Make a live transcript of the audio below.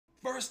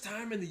first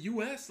time in the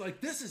U.S. Like,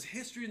 this is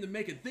history in the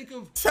making. Think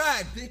of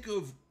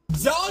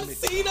John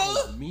Cena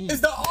is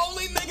the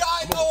only nigga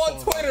I know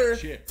on Twitter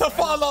to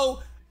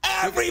follow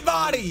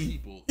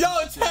everybody. Yo,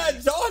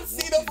 Chad, John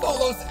Cena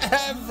follows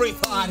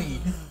everybody.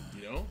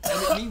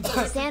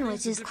 The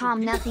sandwich is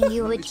calm, nothing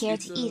you would care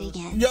to eat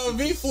again. Yo,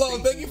 V-Flow,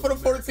 thank you for the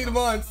 14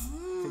 months.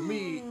 For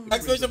me,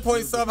 exclamation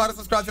point sub, how to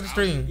subscribe to the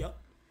stream.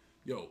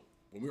 Yo,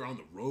 when we were on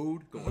the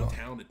road, going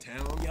town to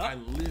town, I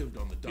lived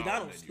on the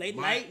McDonald's, late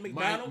night,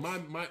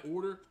 McDonald's. My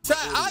order. Chat,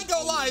 I ain't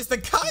gonna lie, is the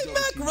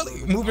Kai-Mac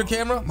really... Move your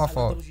camera? My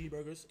fault.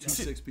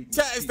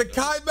 Chat, is the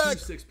Kai-Mac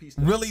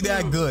really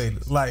that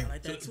good? Like,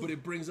 but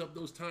it brings up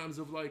those times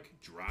of, like,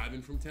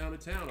 driving from town to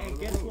town. And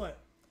guess what?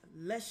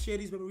 Let's share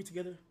these memories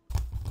together.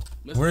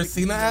 Where's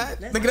Cena at?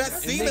 Nigga,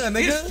 that's Cena,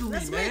 nigga.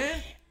 History,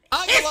 man.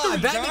 I ain't gonna lie,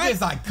 that nigga is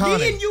iconic.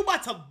 Me and you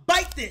about to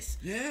bite this.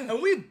 Yeah. And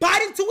when we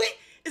bite into it,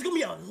 it's gonna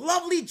be a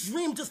lovely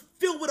dream just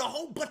filled with a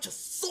whole bunch of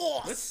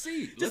sauce. Let's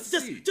see.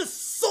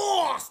 Just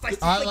sauce. Like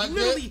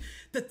literally,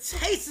 the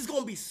taste is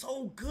gonna be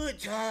so good,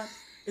 John.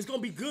 It's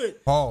gonna be good.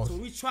 Oh. So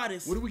when we try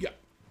this. What do we got?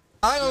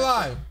 I ain't gonna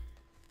lie.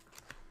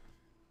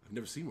 I've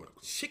never seen one of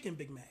those. Chicken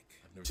Big Mac.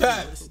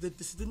 Chat.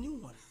 This is the new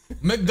one.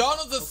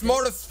 McDonald's is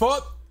smart as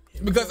fuck.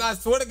 Because I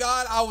swear to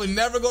God, I would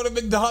never go to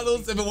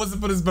McDonald's if it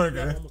wasn't for this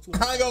burger.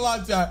 I ain't gonna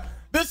lie, chat.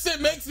 This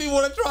shit makes me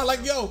want to try.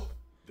 Like, yo.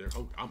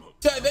 I'm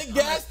hooked. Chat, they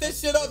gas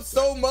this shit up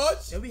so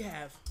much. Yeah, we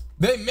have.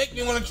 They make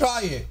me want to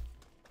try it.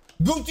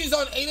 Gucci's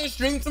on 8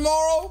 stream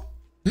tomorrow?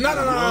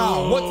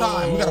 No. What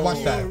time? We gotta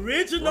watch that.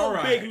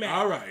 Original Big Mac.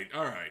 All right.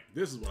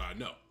 This is what I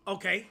know.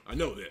 Okay. I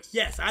know this.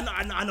 Yes,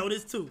 I know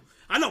this too.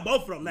 I know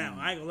both of them now.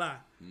 I ain't gonna lie.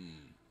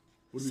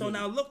 So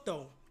now look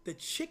though, the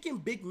Chicken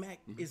Big Mac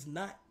is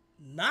not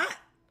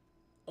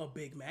a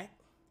Big Mac.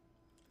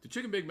 The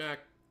Chicken Big Mac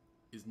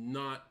is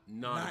not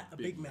a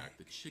Big Mac.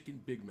 The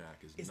Chicken Big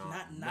Mac is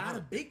not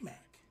a Big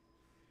Mac.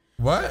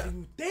 What? If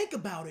you think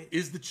about it,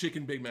 is the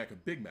Chicken Big Mac a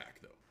Big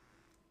Mac though?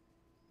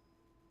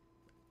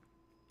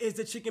 Is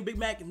the Chicken Big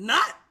Mac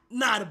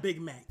not a Big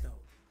Mac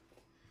though?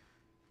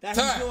 That's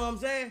you know what I'm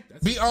saying?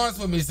 Be honest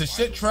with me, is the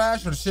shit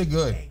trash or the shit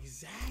good?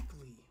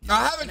 Exactly.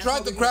 I haven't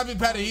tried the Krabby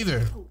Patty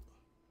either.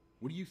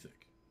 What do you think?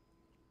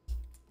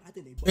 I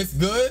think they both. It's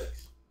good.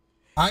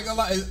 I ain't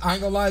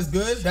gonna lie, it's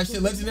good. That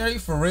shit legendary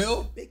for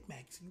real. Big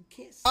Macs, you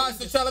can't. Alright,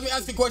 so Chad, let me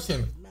ask you a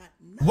question.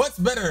 What's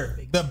better,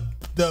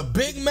 the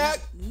Big Mac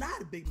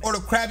not a Big Mac or the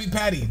Krabby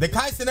Patty? The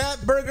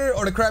CENAT burger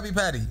or the Krabby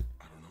Patty?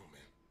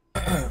 I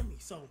don't know, man.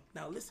 So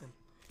now listen,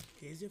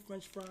 here's your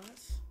French fries.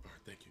 All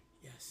right, thank you.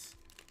 Yes.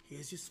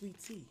 Here's your sweet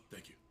tea.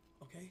 Thank you.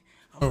 Okay.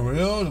 For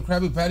real, the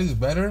Krabby Patty is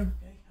better.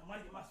 Okay. I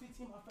might get my sweet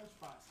tea and my French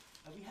fries.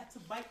 And we had to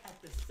bite at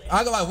the same. I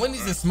ain't gonna lie,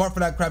 Wendy's is smart for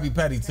that Krabby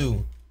Patty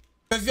too.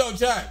 Cause yo,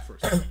 Chad.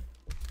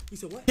 You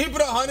said what? Keep it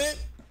 100.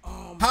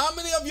 How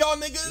many of y'all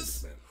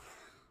niggas?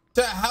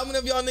 How many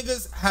of y'all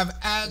niggas have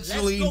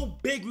actually? Let's go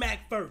Big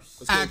Mac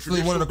first.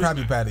 Actually, wanted a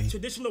Krabby Patty.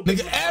 Traditional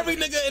Big Mac. Every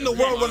nigga in the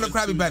world wanted a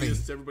Krabby Patty.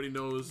 Everybody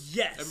knows.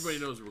 Yes. Everybody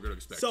knows what we're gonna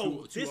expect.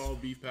 So two all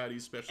beef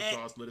patties, special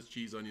sauce, lettuce,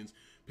 cheese, onions,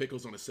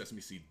 pickles on a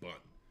sesame seed bun.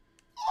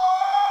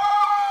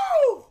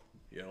 Oh!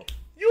 Yo.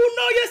 You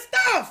know your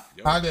stuff.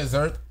 Our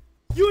dessert.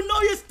 You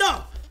know your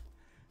stuff.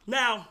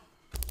 Now,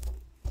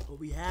 what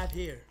we have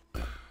here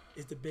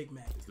is the Big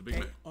Mac. It's the Big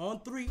Mac. On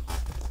 3,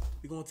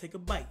 we're gonna take a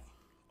bite.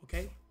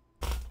 Okay?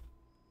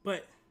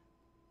 But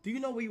do you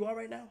know where you are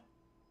right now?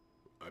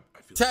 I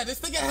feel Chad, this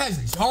nigga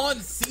has John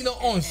Cena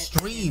on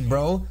stream,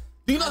 bro.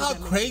 Do you know how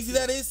crazy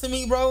that is to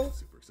me, bro?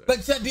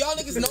 Like, Chad, do y'all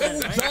niggas know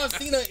who John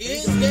Cena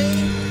is,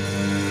 gang?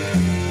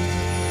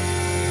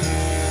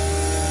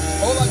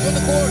 Hold on, join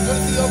the board, join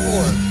the CEO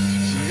board.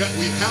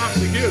 We have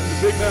to give the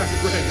Big Mac a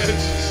bread.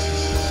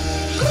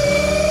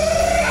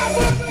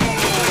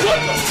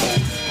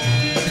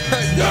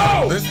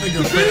 Yo! This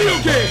nigga video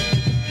game!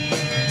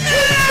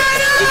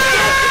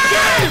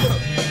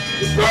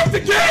 You broke the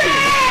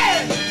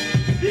game!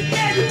 You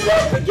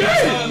broke the game! My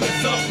time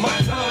is up, my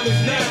time is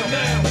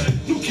now.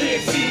 You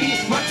can't see me,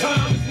 my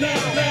time is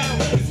now.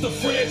 It's the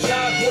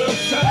franchise world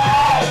shut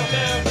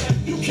now.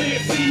 You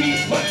can't see me,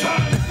 my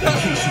time is now. In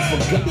case you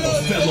forgot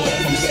what fell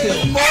off, I'm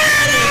still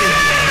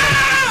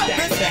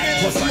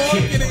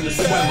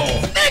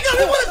Nigga,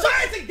 we wanna try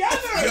it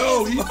together!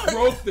 Yo, he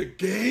broke the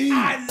game! I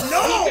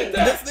know! Look at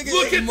that! This nigga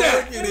Look is at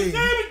that! His name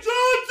is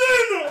John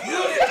Cena!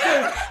 Look at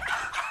that!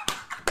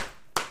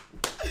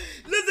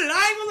 Listen, I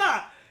ain't gonna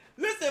lie.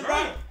 Listen, bro.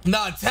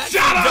 Nah, taxing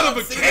Shot out John of a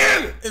Cena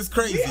cannon! is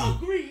crazy. We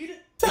agreed.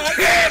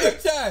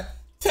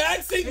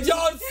 Taxing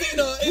John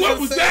Cena is What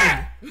was insane.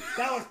 that?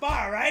 That was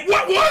fire, right?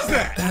 What was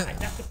that?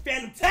 That's the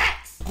Phantom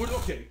Tax.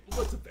 Okay,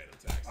 what's a Phantom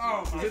Tax?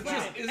 Oh my Is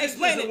God. this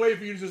just a way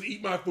for you to just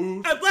eat my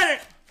food? Explain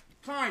it.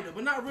 Kinda,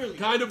 but not really.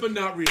 Kind of, but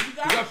not really.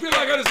 Because I feel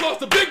like I just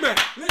lost a Big Mac.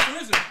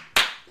 Listen.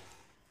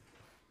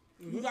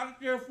 You gotta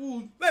share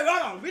food. Wait,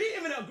 hold on. We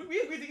didn't even agree. We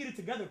agreed to eat it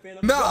together,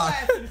 Phantom. No.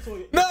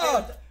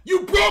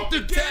 You broke the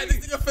Chad, game.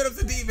 this nigga Phantom's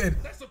a demon.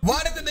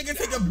 Why did the nigga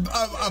take a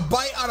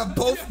bite out of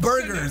both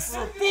burgers?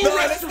 Full This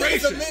nigga's a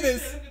restoration.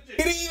 menace.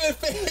 He didn't even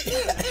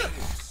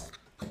fit.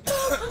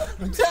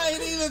 Chad, he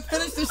didn't even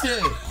finish the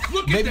shit.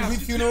 Look at Baby that. B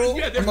funeral.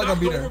 Yeah, they're I'm not not gonna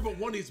be over, there. but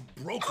one is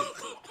broken.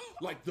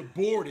 Like the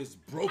board is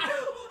broken.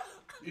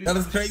 That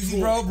is crazy,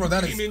 bro. Bro,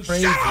 that is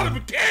crazy. Shot out of a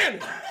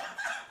cannon.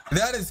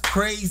 That is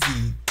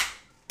crazy.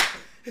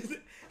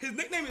 His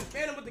nickname is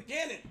Cannon with the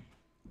Cannon.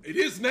 It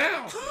is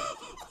now.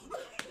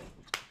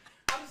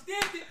 I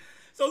understand it.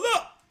 So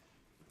look,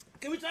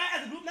 can we try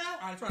it as a group now?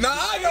 Nah,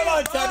 I ain't gonna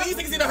lie, Chad. These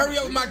niggas need to hurry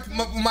up with my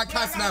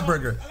CENAT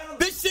burger.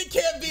 This shit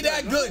can't be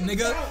that good,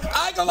 nigga.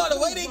 I ain't gonna lie, the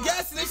way they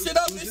gassing this shit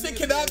up, this shit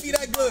cannot be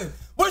that good.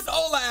 Where's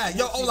Ola at?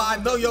 Yo, Ola, I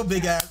know your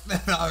big ass.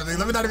 Let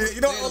me not even, you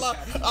know, Ola,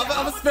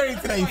 I'm a sparing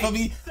today, you feel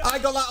me? I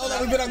ain't gonna lie,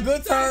 Ola, we've been on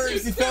good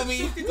terms, you feel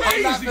me?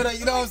 I'm not gonna,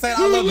 you know what I'm saying?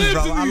 I love you,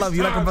 bro. I love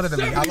you like a brother to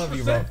me. I love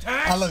you, bro.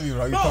 I love you,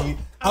 bro. You feel me?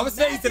 I'm a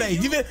sparing today.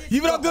 You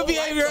been on good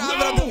behavior. I've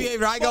been on good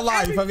behavior. I ain't gonna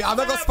lie, you feel me? I'm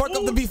not gonna spark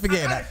up the beef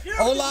again.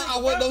 Ola, I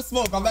want no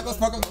smoke. I'm not gonna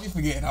spark up the beef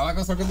again. I'm not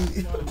gonna spark up the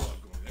beef.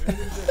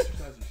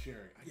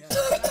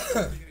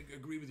 I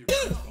agree with you.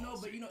 No,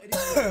 but you know, it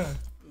is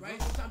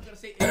right. Sometimes you gotta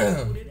say it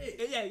is what it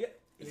is. Yeah.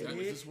 Is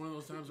this one of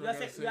those times We where I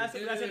gotta gotta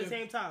say it at the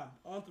same time.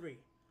 On 3.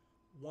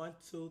 1,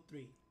 2,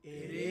 3. It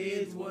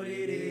is what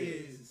it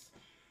is.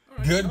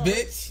 Good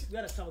bitch. You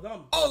gotta tell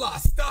them. Ola,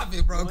 stop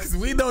it, bro, because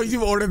we know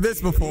you ordered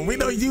this before. We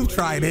know you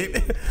tried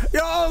it. Yo,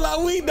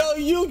 Ola, we know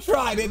you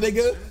tried it,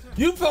 nigga.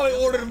 You probably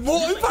ordered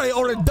more. You probably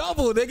ordered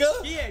double, nigga.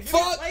 Yeah,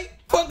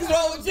 Fuck is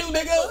wrong with you,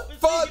 nigga?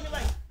 Fuck. Give me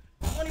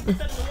like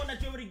 20% of the one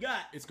that you already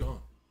got. It's gone.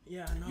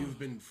 Yeah, I know. You've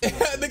been.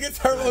 Nigga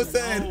Turbo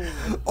said,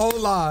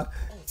 Ola,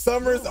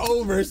 summer's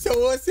over.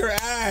 Show us your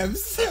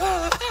abs. Let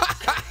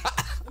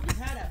me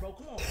have that, bro.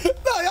 Come on.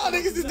 No, y'all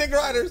niggas is dick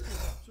riders.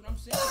 That's what I'm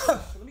saying. So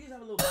let me just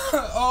have a little bit.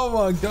 Oh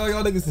my god,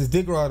 y'all niggas is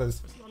dick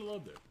riders. Not a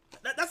love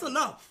there. That's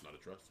enough. Not a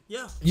trust.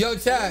 Yeah. Yo,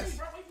 chat,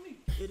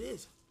 It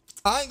is.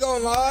 I ain't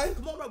gonna lie.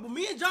 Come on, bro. But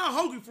me and John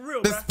hungry for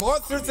real, The bro.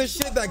 sponsors and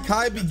shit that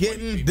Kai be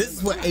getting, this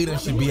is what Aiden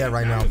should be at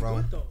right now,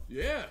 bro.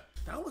 Yeah.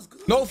 That was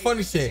good. No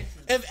funny shit.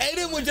 If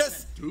Aiden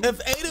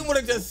would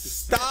have just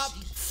stopped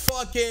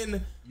fucking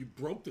You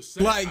broke the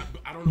set. Like,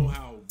 I don't know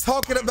how.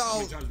 talking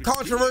about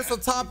controversial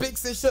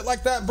topics and shit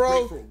like that,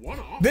 bro.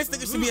 This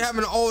nigga should be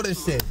having all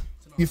this shit.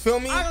 You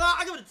feel me?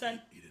 I give it a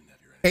 10.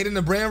 Aiden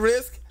the brand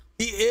risk?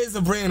 He is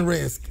a brand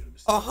risk.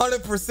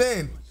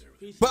 100%.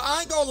 But I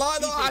ain't gonna lie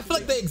though, I feel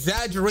like they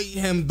exaggerate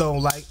him though.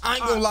 Like, I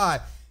ain't gonna lie.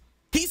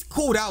 He's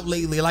cooled out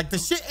lately. Like, the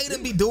shit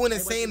Aiden be doing and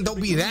saying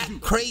don't be that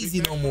crazy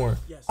no more.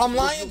 I'm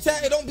lying,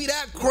 chat. It don't be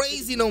that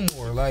crazy no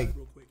more. Like,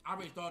 I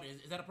already thought it.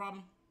 Is that a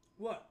problem?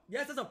 What?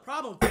 Yes, that's a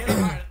problem, All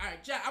man.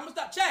 right, chat. I'm gonna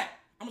stop. Chat.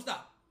 I'm gonna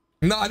stop.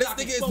 nah, this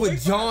nigga is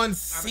with John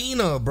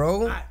Cena,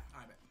 bro. All right,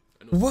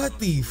 bet. What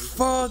the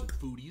fuck?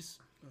 Foodies.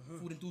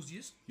 Food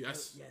enthusiast.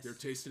 Yes, they're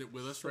tasting it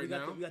with us right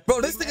now.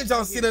 Bro, this nigga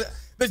John Cena.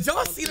 Does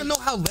John Cena know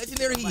how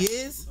legendary he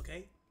is?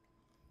 Okay.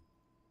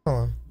 Hold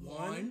on.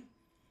 1,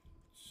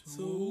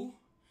 2,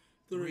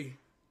 3.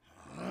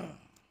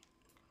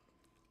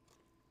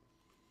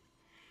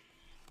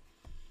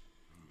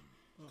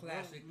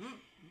 Classic.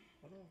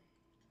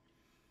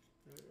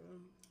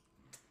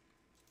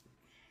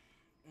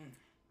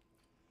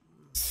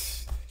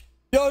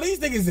 Yo, these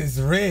niggas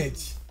is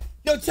rich.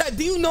 Yo, chat,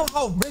 do you know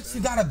how rich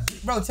you gotta be?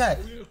 Bro, chat,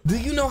 do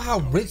you know how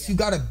rich you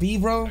gotta be,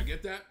 bro? I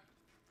get that.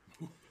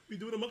 We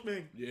doing a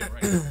mukbang. Yeah,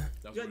 right.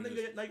 That's what Yeah, it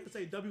nigga, is. like to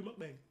say W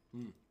mukbang.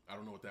 I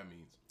don't know what that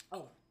means.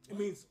 Oh, it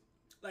means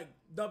like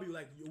W,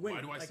 like you win.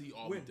 Why do I like see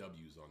all win. the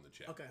W's on the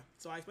chat? Okay,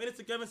 so I explained it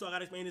to Kevin, so I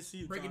gotta explain this to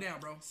you. Break it John. down,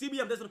 bro.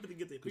 CBM, that's what I'm gonna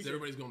get there. Because Appreciate it.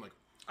 everybody's going like,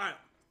 All right.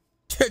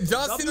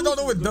 John Cena don't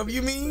know what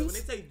W When means? they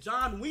say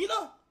John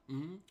Wiener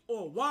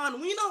or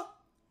Juan Wiener,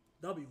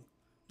 W.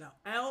 Now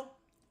L,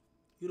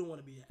 you don't want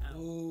to be an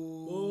L.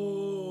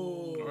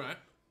 all right.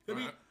 Feel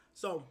me? All right.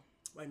 So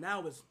right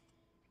now it's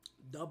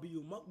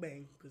W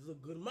mukbang because it's a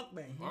good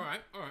mukbang. All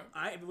right. All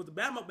right. If it was a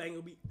bad mukbang, it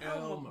would be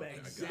L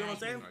mukbang. You know what I'm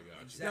saying?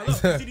 I Now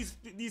got you. look,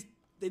 see these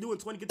they doing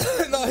 20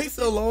 get No, he's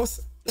so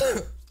lost.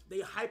 They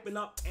hyping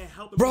up and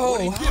helping.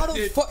 Bro, how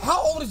the fuck?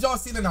 How old is John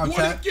Cena now, What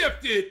chat? a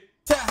gifted.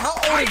 Chat, how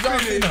old is John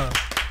Cena?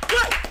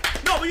 What?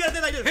 No, but you gotta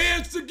say like this.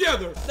 Hands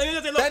together. They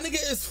gotta say, look, That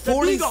nigga is the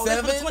Digo,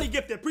 that's for 47. 20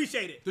 gifted.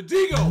 Appreciate it. The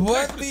Digo.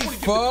 What Thanks for the 20 gifted.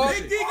 fuck?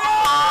 Big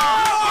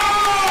Digo!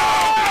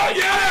 Oh,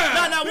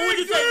 yeah. No, what would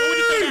you say? What would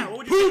you say now? What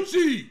would you say?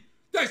 Poochie.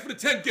 Thanks for the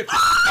 10 gifted.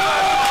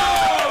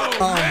 Oh, Oh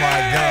my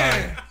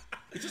man. god.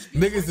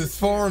 Niggas is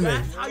farming.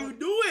 That's how you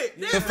do it.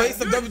 The face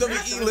of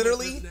WWE,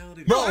 literally.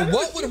 Bro,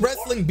 what would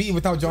wrestling be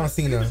without John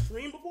Cena?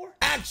 Stream before?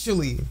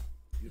 Actually.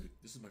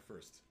 This is my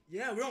first.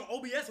 Yeah, we're on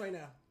OBS right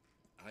now.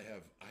 I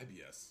have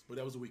IBS, but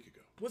that was a week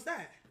ago. What's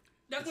that?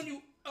 That's when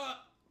you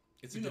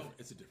It's You a know. different.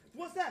 It's a different.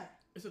 What's that?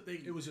 it's a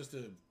thing. It was just a.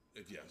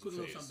 Yeah, it was a Quick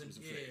little phase. something. It was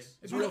a Yeah. phase.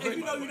 If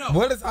you know, you know.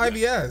 What is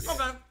IBS? Okay,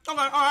 all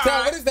right.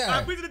 Tell, what is that? All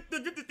right, please,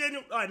 the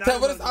Daniel. All right, now Tell,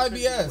 what they're is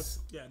IBS?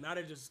 Yeah, now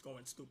they're just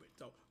going stupid.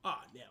 So, damn.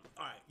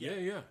 All right,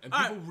 Yeah. And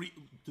All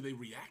people do they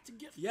react to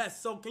gifts?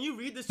 Yes. So, can you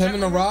read this? Him chat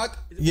and The right here? Rock?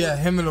 Yeah,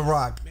 him and The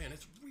Rock. Man,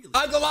 it's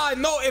I ain't gonna lie,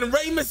 no, and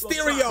Rey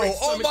Mysterio.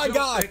 Oh my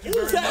God.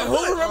 Chat,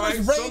 who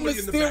remembers Rey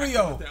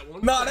Mysterio?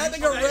 Nah, that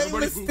nigga Rey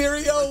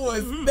Mysterio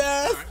was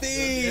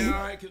nasty.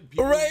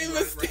 Rey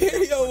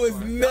Mysterio was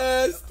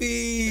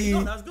nasty.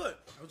 No, that was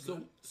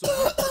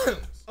good.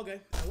 Okay.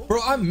 Bro,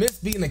 I miss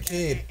being a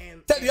kid.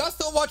 Chat, do y'all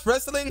still watch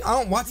wrestling? I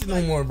don't watch it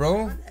no more,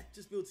 bro.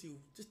 Just build to you.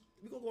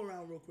 We gonna go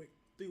around real quick.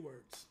 3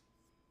 words.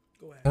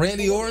 Go ahead.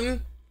 Randy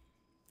Orton?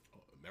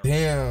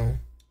 Damn.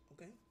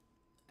 Okay.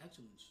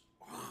 Excellence.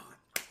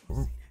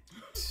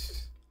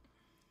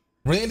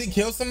 Randy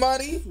killed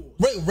somebody?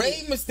 Wait,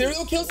 Rey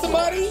Mysterio killed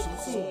somebody?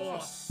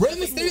 Rey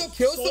Mysterio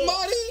killed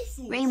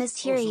somebody? Rey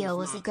Mysterio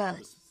was a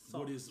ghost.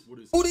 What is?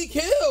 Who'd he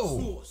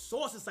kill?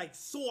 Sauce is like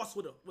sauce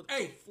with a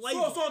Hey, flavor.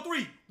 sauce on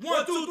 3.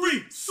 1, 2,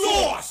 3.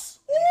 Sauce.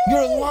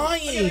 You're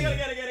lying. Get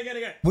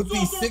it. With the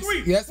Sauce on 6,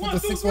 3. yes, with the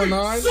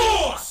 619?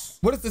 Sauce.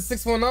 What is the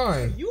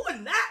 619? You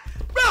and that,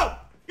 bro.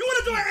 You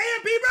wanna do an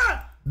AMP,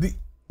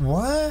 bro?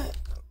 What?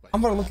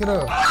 I'm gonna look it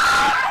up.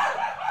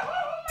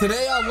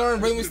 Today I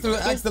learned Rey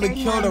Mysterio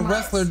accidentally killed a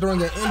wrestler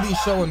during an indie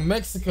show in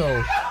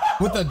Mexico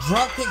with a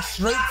dropkick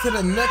straight to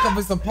the neck of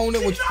his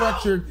opponent, which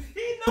fractured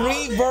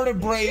 3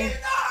 vertebrae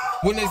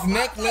when his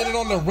neck landed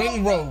on the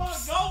ring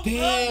ropes.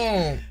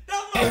 Damn.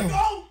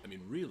 I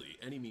mean, really,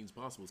 any means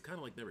possible. It's kind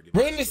of like never giving.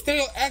 Rey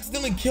Mysterio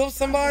accidentally killed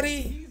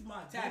somebody? He's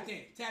my tapped in.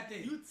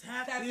 You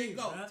tapped in,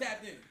 Go. bro.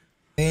 Tapped in.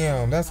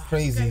 Damn, that's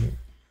crazy.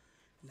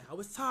 Now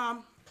it's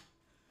time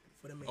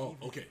for the main event.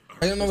 Okay.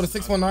 I don't know what a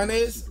 619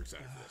 is? Super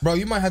excited for this. Bro,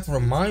 you might have to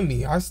remind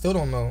me. I still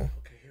don't know.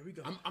 Okay, here we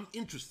go. I'm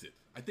interested.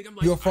 I think I'm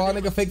like. You a fraud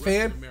nigga, fake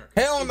fan?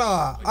 Hell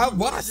nah. I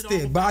watched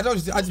it, but I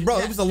just, bro,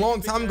 it was a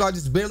long time ago. I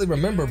just barely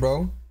remember,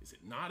 bro. Is it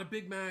not a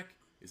Big Mac?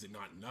 Is it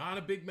not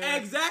a Big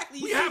Mac? Exactly.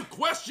 We have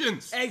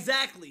questions.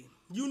 Exactly.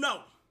 You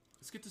know.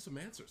 Let's get to some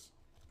answers.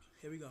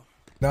 Here we go.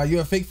 Now you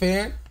a fake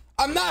fan?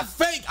 I'm not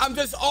fake. I'm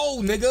just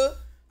old, nigga.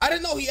 I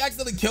didn't know he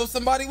accidentally killed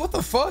somebody. What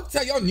the fuck?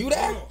 Tell y'all knew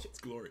that? It's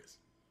glorious.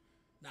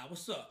 Nah,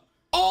 what's up?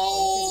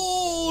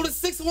 Oh, the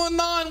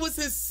 619 was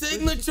his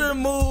signature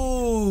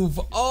move.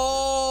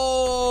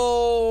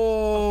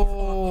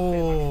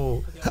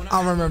 Oh.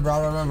 I remember.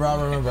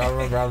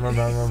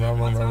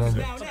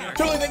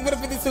 Truly think for the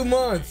 52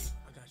 months.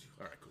 I got you.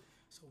 All right, cool.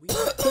 So we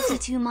got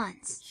 52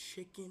 months.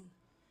 chicken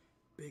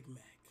Big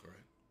Mac. All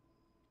right.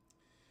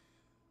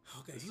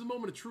 Okay. This is a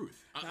moment of truth.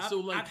 I've, So,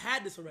 like, I've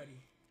had this already.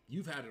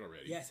 you've had it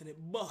already. Yes, and it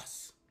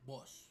busts.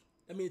 Boss.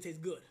 That means it tastes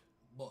good.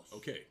 Boss.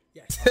 Okay.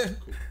 Yes.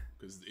 Cool.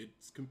 Because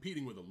it's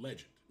competing with a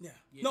legend. Yeah.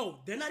 No,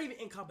 they're not even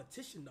in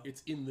competition though.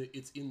 It's in the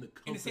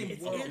company. same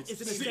It's world. in the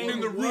sitting same in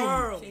the room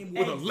world.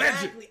 with a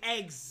legend.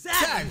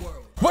 Exactly. Chat,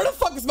 where the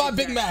fuck is my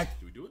Big Mac?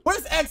 Do we do it?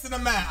 Where's X in the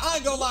Mac? I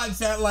ain't gonna lie,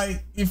 chat.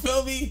 Like, you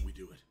feel me? We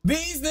do it.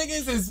 These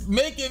niggas is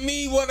making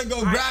me want to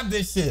go grab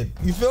this shit.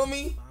 You feel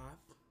me?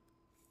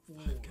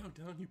 5, 4, Count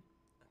down. You.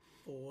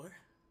 4,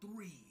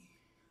 3,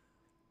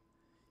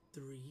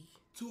 3,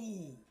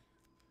 2.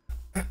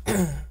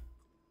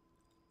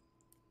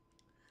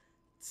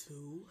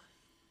 2.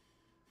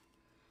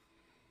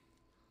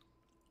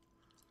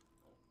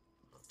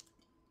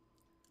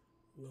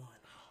 One.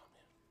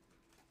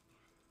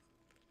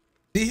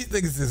 These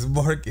niggas is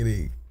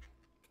marketing.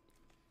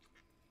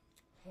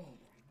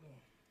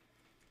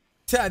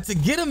 Chat, to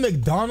get a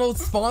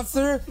McDonald's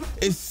sponsor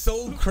is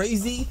so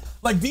crazy.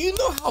 Like, do you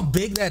know how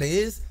big that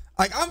is?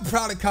 Like, I'm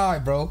proud of Kai,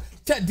 bro.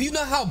 Chat, do you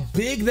know how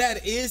big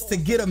that is to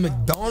get a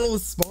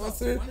McDonald's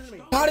sponsor?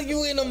 How do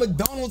you in a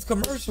McDonald's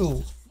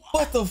commercial?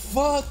 What the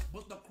fuck?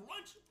 But the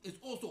crunch is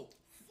also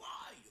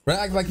fire. Bro,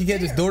 act like you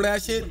can't just door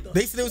that shit.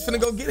 They said they was finna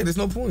go get it. There's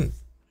no point.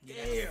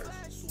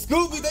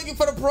 Scooby, thank you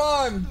for the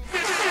prime.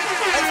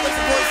 Thanks for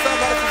supporting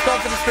somebody.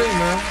 Subscribe to the stream,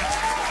 man.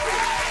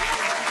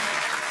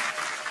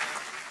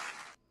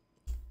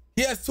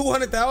 He has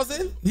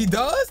 200,000? He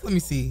does? Let me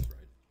see.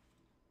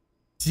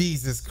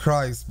 Jesus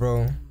Christ,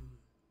 bro.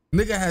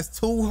 Nigga has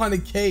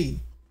 200K.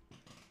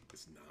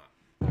 It's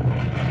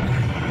not.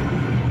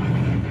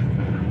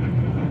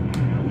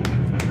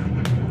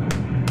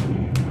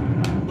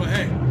 But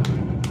hey,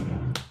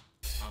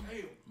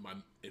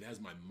 it has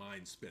my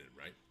mind spinning,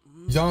 right?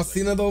 John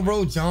Cena though,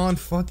 bro. John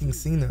fucking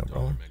Cena,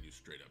 bro. Dollar menu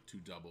straight up. 2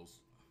 doubles,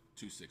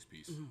 2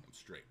 6-piece. I'm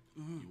straight.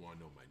 You want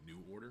to know my new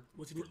order?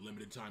 What's For your new-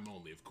 limited time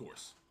only, of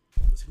course.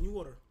 What's your new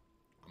order?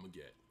 I'm gonna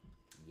get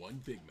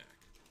 1 Big Mac.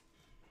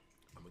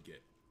 I'm gonna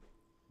get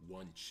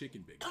 1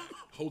 chicken Big Mac.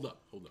 Hold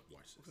up,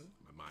 watch this.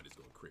 My mind is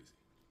going crazy.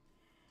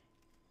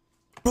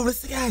 Bro,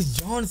 this guy has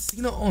John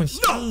Cena on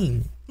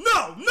stream.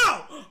 No.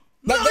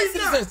 Like, No, that he's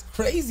shit not. is just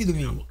crazy to I'm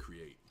me. gonna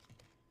create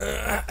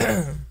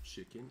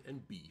chicken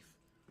and beef.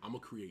 I'm gonna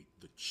create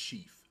the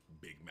Chief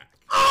Big Mac.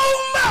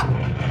 Oh no!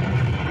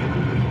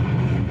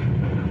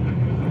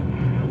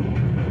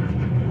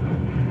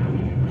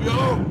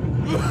 Yo,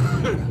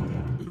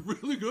 it's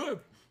really good.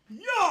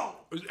 Yo!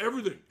 It's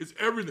everything. It's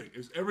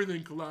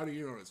everything colliding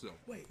in on itself.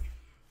 Wait.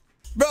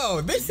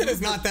 Bro, this shit is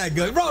not that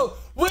good. Bro,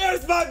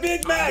 where's my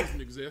Big Mac?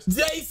 Doesn't exist.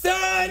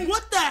 Jason!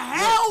 What the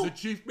hell? The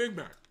Chief Big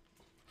Mac.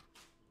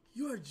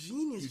 You're a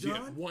genius, You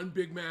John. get 1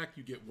 Big Mac.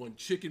 You get 1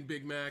 chicken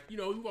Big Mac. You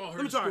know, we've all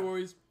heard me try.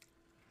 stories.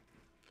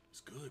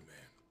 It's good,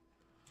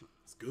 man.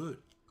 It's good.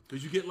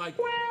 Because you get like...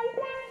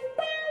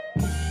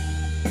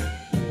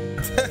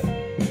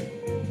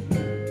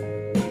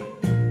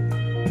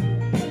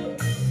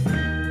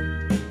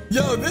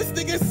 Yo, this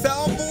nigga's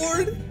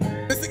soundboard,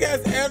 this nigga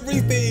has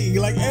everything,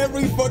 like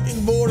every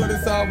fucking board on the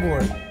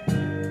soundboard.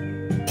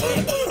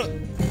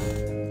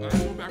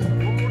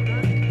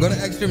 Go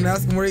to Extreme and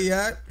ask him where he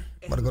at.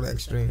 I'm about to go to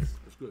Extreme.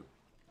 That's good.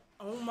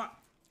 Oh my.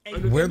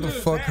 Where the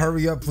fuck?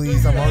 Hurry up,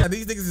 please. I'm on.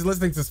 These niggas is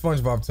listening to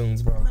SpongeBob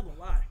tunes, bro. I'm not gonna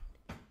lie.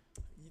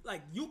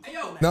 Like, you. Hey,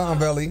 yo. Nah,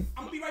 Belly.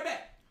 I'm gonna be right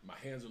back. My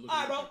hands are looking,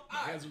 Alright, bro. my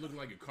hands are looking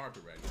like a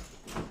carpet right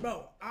now.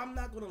 Bro, I'm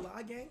not gonna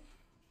lie, gang.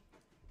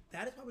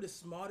 That is probably the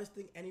smartest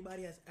thing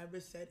anybody has ever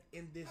said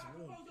in this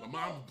room. My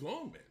mom's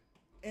blown, man.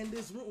 In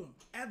this room,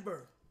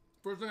 ever.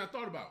 First thing I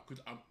thought about,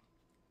 because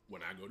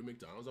when I go to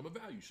McDonald's, I'm a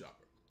value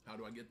shopper. How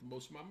do I get the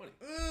most of my money?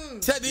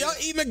 Chat, do y'all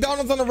eat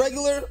McDonald's on a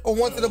regular or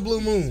once in a blue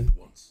moon?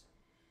 Once.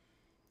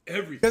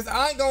 Everything. Cause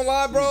I ain't gonna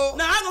lie, bro.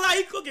 Nah, I ain't gonna lie,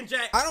 he cooking,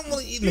 Jack. I don't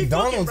really eat He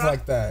McDonald's cooking, bro.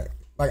 like that.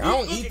 Like, I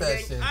don't He eat cooking, that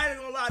gang. shit. I ain't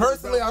gonna lie to you,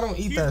 Personally, bro. I don't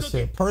eat He's that cooking.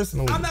 shit.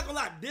 Personally. I'm not gonna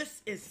lie,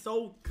 this is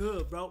so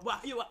good, bro. Look,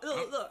 let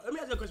me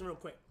ask you a question real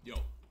quick. Yo,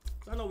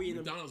 I know we in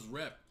the McDonald's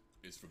rep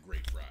is for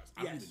great fries.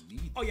 I don't Yes.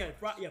 even need Oh yeah,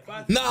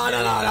 fries. No.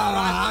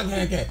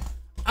 Okay.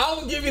 I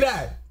will give you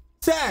that.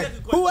 Chad,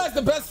 who has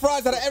the best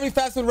fries out of every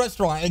fast food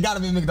restaurant? It gotta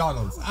be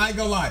McDonald's. I ain't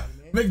gonna lie.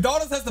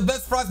 McDonald's has the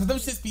best fries, but them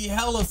shits be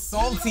hella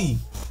salty.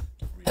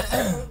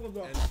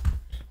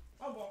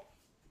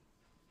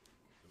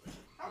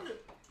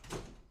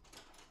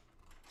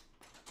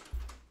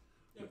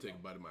 I'm gonna take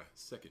a bite of my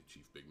second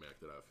Chief Big Mac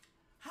that I've.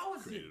 How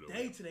was created your over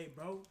day there. today,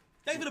 bro?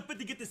 Thank you for the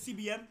 50 get the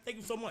CBM. Thank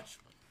you so much.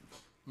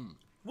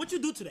 What you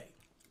do today?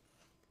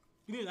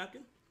 You need a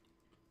napkin?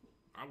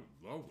 I would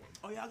love one.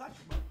 Oh yeah, I got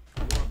you, bro. I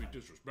don't want to be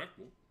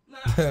disrespectful. Nah,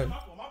 my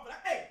fault.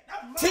 Hey,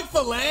 that's my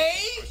Chick-fil-A?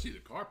 I see the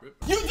carpet.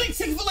 You think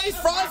Chick-fil-A's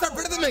fries are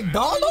better than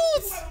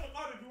McDonald's?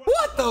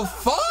 What the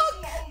fuck?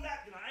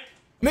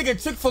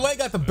 Nigga, Chick-fil-A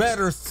got the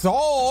better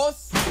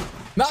sauce,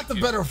 not the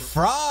better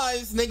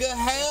fries, nigga.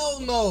 Hell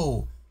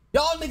no.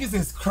 Y'all niggas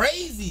is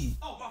crazy.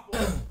 Oh, my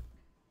fault.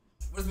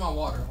 Where's my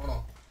water? Hold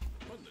on.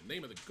 What in the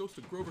name of the Ghost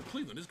of Grover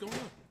Cleveland is going on?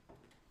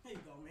 Here you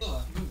go,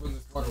 man. Let me bring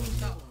this water with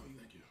me.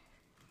 Thank you.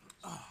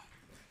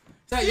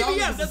 Hey, y'all CBM,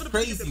 niggas that's is what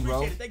crazy,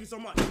 bro. Thank you so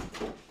much.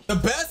 The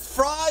best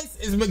fries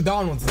is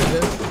McDonald's,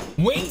 nigga.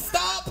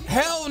 Wingstop?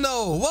 Hell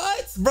no.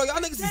 What? Bro, y'all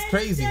niggas is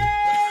crazy.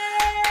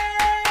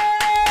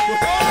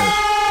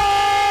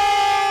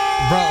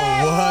 Bro,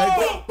 what?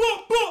 Boom, boom,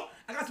 boom.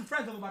 I got some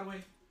friends over, by the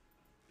way.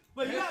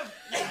 But you have.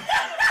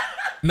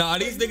 Nah,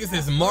 these niggas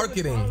is Follow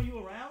marketing. you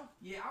around?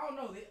 Yeah, I don't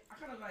know. I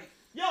kind of like.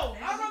 Yo, I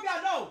don't know if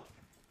y'all know.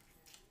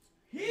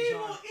 He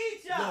will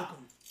eat y'all.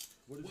 Welcome.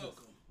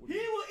 Welcome. He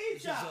will eat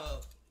This is,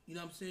 y'all. you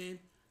know what I'm saying?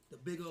 The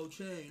big old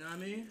chain, you know what I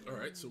mean? All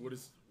right, so what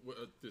is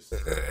this?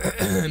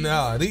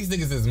 Nah, these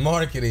niggas is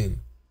marketing.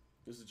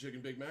 This is a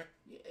chicken Big Mac?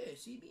 Yeah,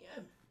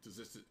 CBM. Does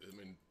this, I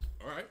mean,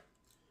 all right.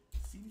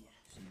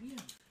 CBM.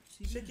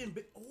 Chicken.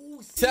 Oh,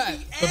 Chat,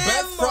 the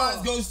best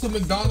fries goes to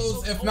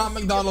McDonald's. If not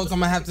McDonald's, I'm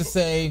gonna have to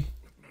say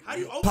How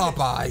do you open it?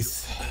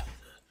 Popeyes.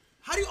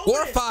 How do you open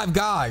Or it? Five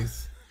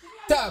Guys.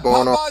 Chat,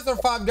 Going on. Popeyes or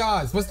Five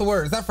Guys? What's the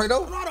word? Is that I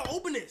don't Fredo? know how to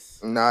open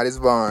this. Nah, this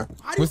Vaughn.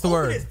 How do you What's the open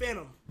word? this,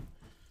 Phantom?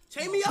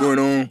 Chain me up. Going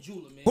on?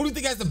 Jeweler, man. Who do you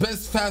think has the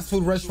best fast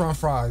food restaurant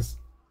fries?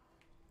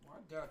 I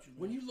got you, man.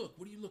 When you look,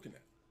 what are you looking at?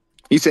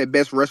 You said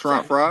best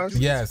restaurant fries?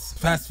 Yes,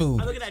 fast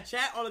food. I look at that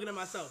chat. I'm looking at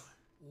myself.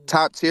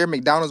 Top tier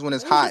McDonald's when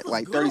it's hot,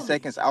 like 30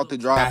 seconds out the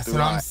drive That's through.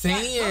 what I'm How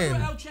saying.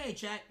 do I chain,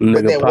 chat? But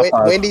Nigga, then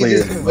Popeyes Wendy's clear,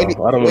 is bro. Wendy's, I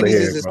don't want to Wendy's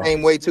hear is it, the bro.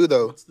 same way too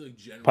though. What's the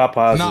general?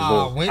 Popeyes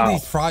Nah, is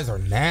Wendy's fries are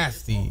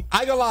nasty. I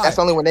ain't gonna lie. That's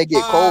only when they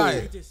get cold.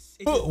 Alright.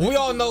 We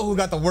all know who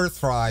got the worst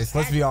fries.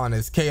 Let's be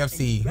honest.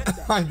 KFC.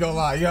 I ain't gonna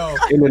lie, yo.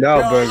 In-N-Out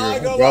Yo, I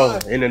ain't burger, gonna bro.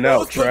 lie.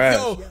 In-N-Out trash.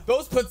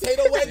 Those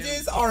potato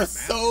wedges are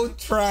so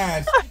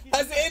trash.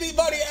 Has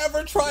anybody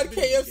ever tried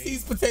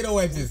KFC's potato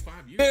wedges?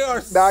 They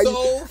are Nah,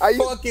 so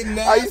fucking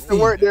nasty. I used to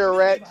work there,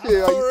 Rat.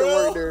 Chill. I used to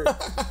work there.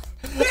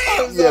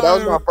 Yeah, that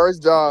was my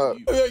first job.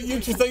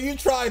 So you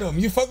tried them.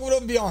 You fuck with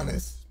them, be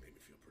honest.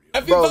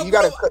 If Bro, fuck you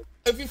gotta with them,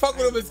 if you fuck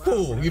with them, it's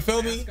cool. You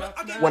feel me?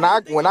 When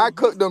I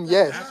cook them,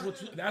 yes.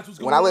 That's what's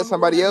When I let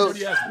somebody else,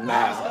 Yes.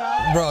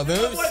 nah. Bro,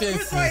 them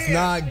shits is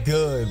not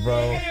good,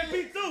 bro.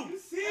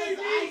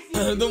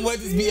 Them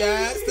wedges be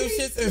ass. Them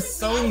shits is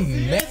so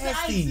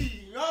nasty.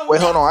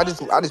 Wait, hold on.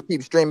 I just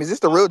peep stream. Is this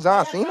the real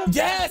John Cena?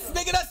 Yes,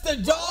 nigga, that's the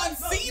John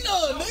Cena,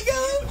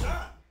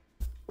 nigga.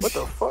 What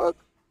the fuck?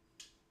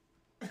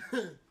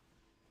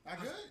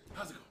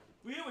 How's it going?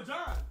 We here with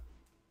John.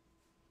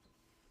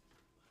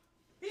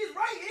 He's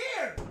right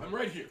here. I'm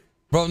right here.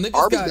 Bro, niggas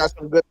Arby's got, got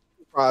some good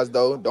fries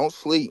though. Don't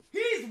sleep.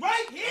 He's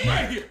right here.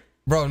 Right here.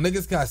 bro,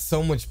 niggas got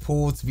so much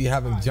pull to be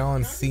having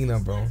John Cena,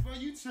 bro.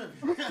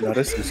 No,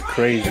 this is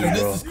crazy, This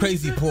bro. is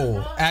crazy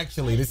pull.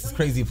 Actually, this is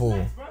crazy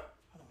pull.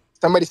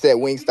 Somebody said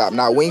Wingstop.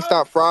 Now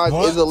Wingstop fries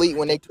What? is elite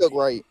when they cook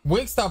right.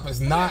 Wingstop is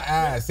not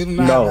ass. They do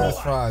not No. have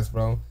ass fries,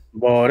 bro.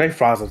 Boy, they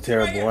fries are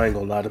terrible. I ain't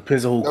gonna lie.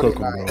 Depends on who No, cook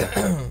they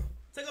them,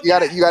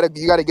 bro.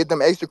 You gotta get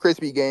them extra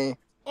crispy game.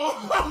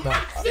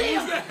 See,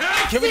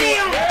 Can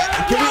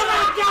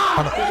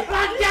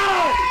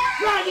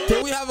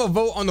we have a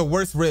vote on the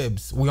worst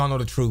ribs? We all know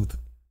the truth.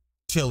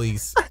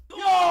 Chili's.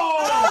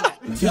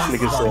 This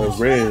nigga said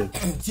red.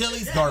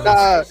 Chili's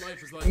garbage.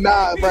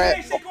 Nah,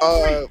 Brad.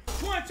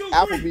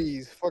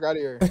 Applebee's. Fuck out of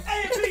here.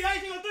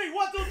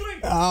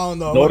 I don't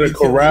know. No, the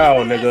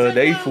corral, nigga.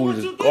 They food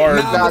is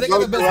garbage. Nah, they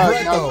got the best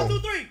bread though. 1, 2,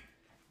 3.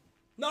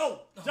 No,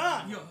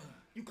 John.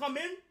 You come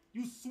in,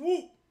 you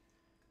swoop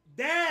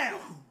down.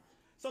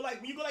 So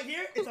like when you go like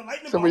here, it's a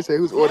lightning bolt. Somebody say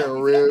who's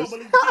ordering ribs. You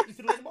see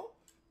the lightning bolt?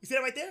 You see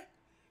that right there?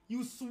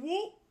 You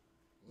swoop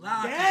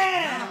Lock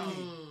down.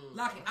 it.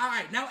 Lock it. All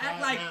right, now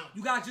act like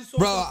you guys just saw.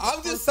 Bro,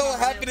 I'm just so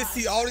happy to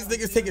see all these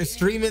niggas taking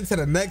streaming to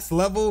the next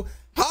level.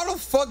 How the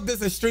fuck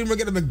does a streamer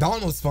get a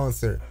McDonald's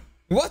sponsor?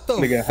 What the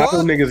Nigga, fuck? how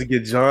them niggas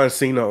get John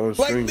Cena on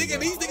Like, stream? nigga,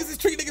 these niggas is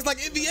treating niggas like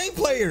NBA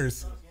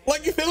players.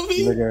 Like, you feel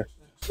me?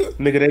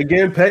 Nigga, they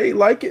getting paid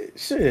like it?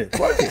 Shit,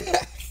 fuck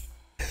it.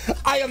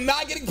 I am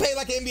not getting paid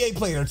like an NBA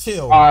player.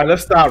 Chill. All right,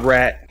 let's stop,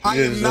 Rat. I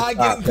am not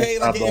getting paid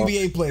like an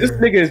NBA player. This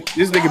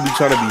nigga be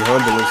trying to be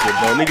humble and shit,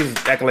 bro.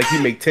 Niggas acting like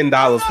he make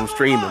 $10 from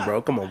streaming,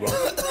 bro. Come on, bro.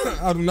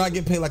 I do not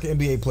get paid like an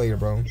NBA player,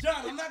 bro. John,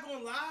 I'm not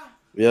gonna lie.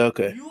 Yeah,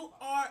 okay. You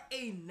are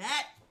a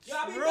gnat. Yo,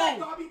 I'll be back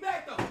though. I'll be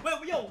back though.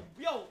 Wait,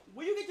 yo,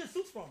 where you get your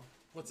suits from?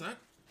 What's that?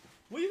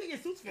 Where you get your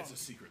suits from? It's a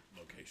secret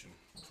location.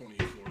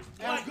 28 floors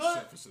of I'm the good.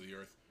 surface of the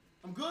earth.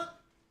 I'm good.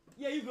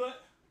 Yeah, you good.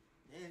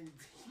 And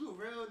you a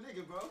real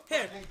nigga, bro.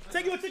 Here,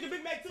 take you a chicken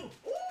Big Mac too.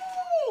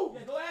 Ooh! Yeah,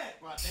 go ahead.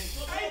 Bro,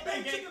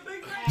 thank you. Chicken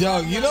Big Mac. Yo,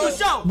 you know,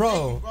 show.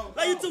 bro.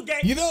 Love you too, gang.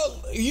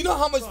 You know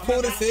how much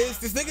pull this is?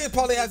 This nigga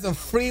probably has a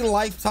free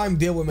lifetime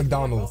deal with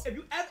McDonald's. If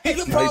you ever, He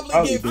could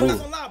probably get do.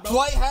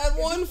 Flight had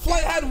one.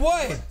 Flight had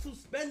what? to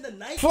spend the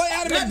night. Flight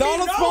had a let me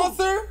McDonald's know.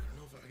 sponsor?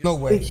 No I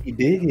way. think he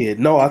did.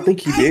 No, I think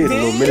he did a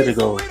little minute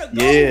ago.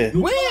 Yeah. It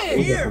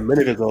was a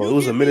minute ago. It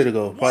was a minute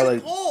ago. Probably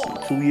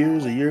like 2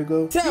 years, a year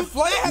ago. Damn,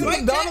 Flight had a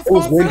McDonald's It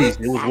was sponsor? Wendy's.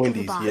 It was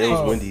Wendy's. Yeah, it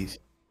was Wendy's.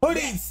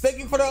 Hoodies, thank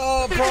you for the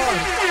prawn.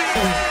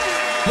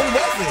 What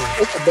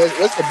was it?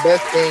 What's the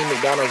best thing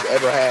McDonald's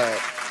ever had?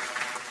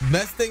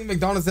 Best thing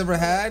McDonald's ever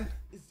had?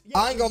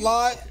 I ain't gonna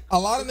lie, a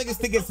lot of niggas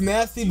think it's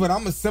nasty, but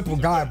I'm a simple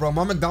guy, bro.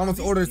 My McDonald's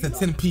order is a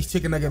 10-piece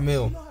chicken nugget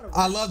meal.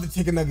 I love the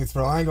chicken nuggets,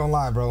 bro. I ain't gonna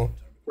lie, bro.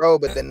 Bro,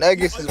 but the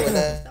nuggets is when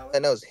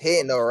that was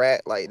hitting though,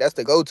 Rat. Like that's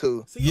the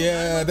go-to.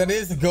 Yeah, that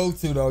is a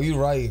go-to though. You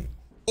right.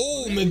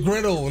 Oh,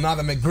 McGriddle. Now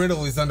the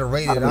McGriddle is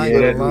underrated. I Yeah,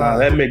 ain't gonna lie.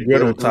 that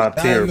McGriddle top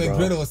That tier, bro.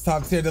 McGriddle is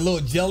top tier. The little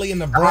jelly in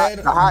the bread.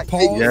 The hot pause.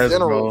 cake. Yes,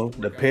 General.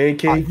 bro. The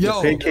pancake,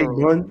 Yo. the pancake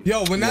bun.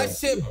 Yo, when that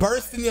shit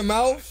bursts in your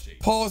mouth,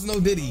 pause, no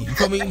Diddy. You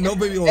feel me? No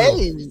baby oil.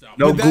 Hey,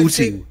 No But that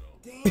Gucci.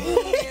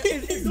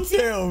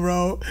 Chill,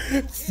 bro.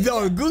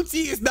 No,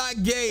 Gucci is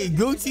not gay.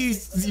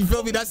 Gucci, you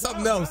feel me? That's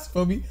something else.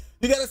 Feel me?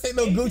 You gotta say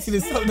no Gucci to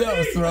something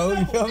else, bro.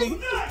 You feel me?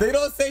 They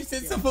don't say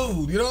shit to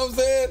food. You know what I'm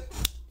saying?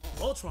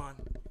 Voltron.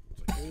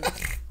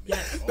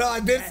 Yes. No, I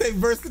did say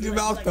burst in your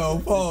mouth though.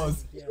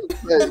 Pause.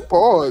 hey,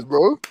 pause,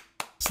 bro.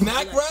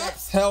 Snack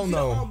wraps? Hell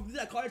no.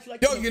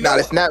 Yo, you Nah, know.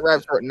 the snap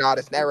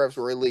wraps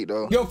were elite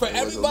though. Yo, for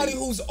everybody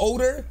who's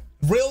older,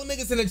 real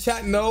niggas in the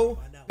chat know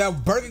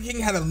that Burger King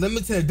had a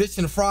limited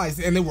edition fries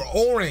and they were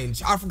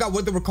orange. I forgot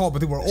what they were called, but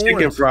they were orange.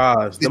 Chicken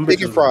fries. Them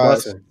Chicken bitches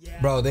fries.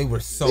 bussin'. Bro, they were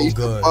so They used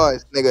to good.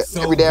 buzz, nigga,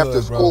 So every day good,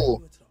 after bro.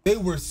 school. They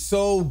were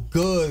so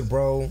good,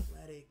 bro.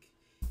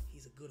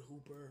 He's a good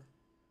hooper.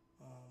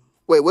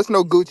 Wait, what's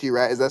no Gucci,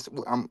 Rat? Is that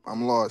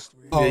I'm lost.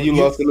 Oh, Yeah, you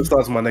lost in the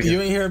sauce, my nigga.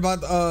 You ain't hear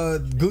about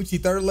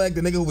Gucci third leg,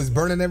 the nigga who was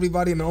burning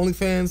everybody in the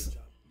OnlyFans?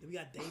 We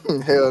got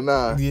David. Hell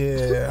nah.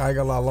 Yeah, I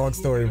got a lot. Long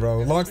story, bro.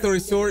 Long story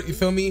short, you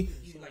feel me?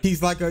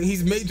 He's like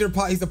he's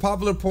a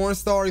popular porn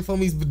star. You feel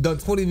me? He's done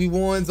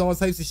 20v1s, all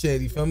types of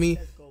shit. You feel me?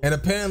 And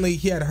apparently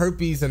he had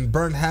herpes and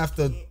burned half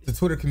the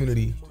Twitter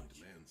community.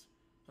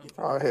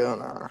 Oh hell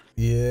nah.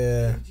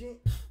 Yeah.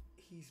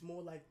 He's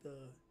more like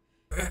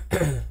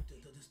the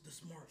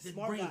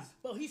smart guy.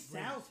 Well, he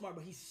sounds smart,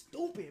 but he's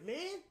stupid, man.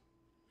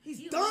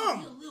 He's dumb.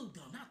 He's a little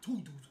dumb, not too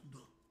dumb.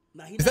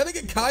 Nah, he Is that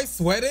nigga Kai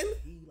sweating?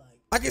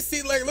 I can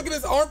see, like, look at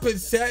his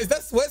armpits, chat. Is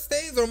that sweat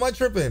stains or am I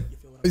tripping?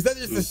 Is that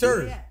just a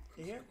shirt?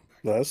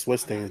 No, that's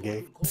Swiss things,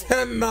 gang.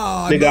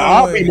 Nah, Nigga, no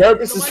I'll way. be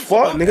nervous as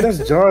fuck. Nigga,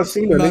 that's John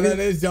Cena, No, that nigga.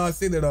 is John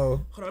Cena,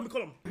 though. Hold on, let me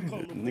call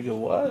him. Nigga,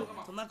 what?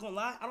 I'm not gonna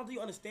lie. I don't think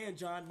you understand,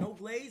 John. No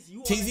glaze.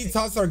 You Cheesy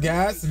tots are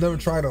gas. Never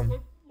tried them.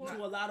 to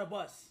a lot of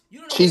us. You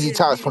don't know Cheesy what it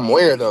tots is. from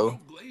where though?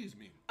 Glaze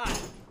me. I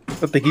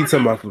think he's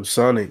talking about from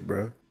Sonic,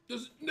 bro.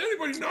 Does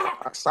anybody know?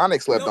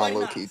 Sonic slept Nobody on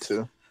low knocks. key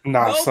too.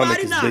 Nah, Nobody Sonic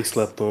is big knocks.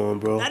 slept on,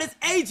 bro. That is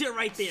agent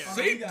right there.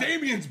 Save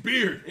Damien's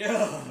beard.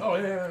 Yeah. Oh,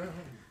 yeah.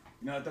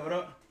 You know, throw it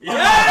up.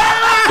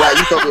 Right,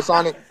 you fuck with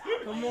Sonic?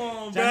 Come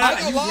on, I bro. ain't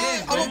gonna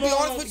lie. I'm gonna be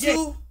honest with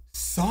you.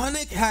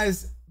 Sonic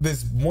has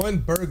this one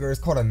burger. It's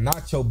called a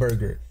nacho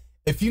burger.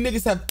 If you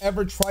niggas have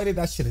ever tried it,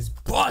 that shit is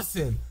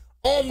bussin'.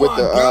 Oh With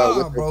my the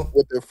god, bro.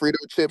 with the Frito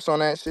chips on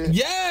that shit?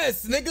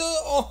 Yes, nigga.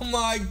 Oh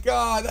my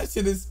god, that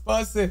shit is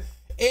bussin'.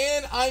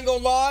 And I ain't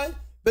gonna lie,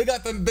 they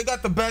got the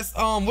best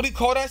what do you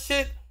call that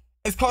shit?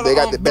 It's called They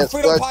got the best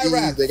Frito pie slushies,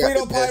 wrap. they got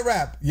Frito the pie best-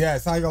 wrap.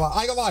 Yes, I ain't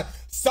gonna lie.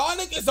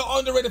 Sonic is an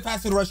underrated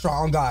fast food restaurant.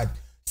 On God,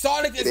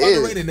 Sonic is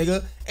underrated,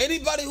 nigga.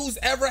 Anybody who's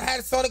ever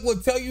had Sonic will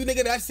tell you,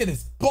 nigga, that shit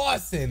is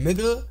bussin',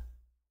 nigga.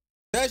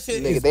 That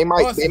shit is they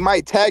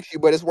might tax you,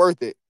 but it's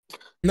worth it.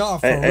 No,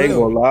 for real. I ain't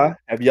gonna lie.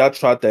 Have y'all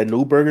tried that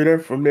new burger there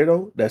from there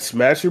though? That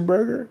Smasher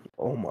burger?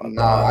 Oh my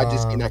god. I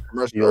just seen that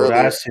commercial Yo, earlier.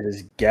 that shit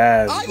is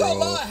gas, I ain't bro.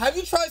 gonna lie. Have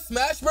you tried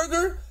Smash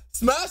Burger?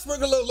 Smash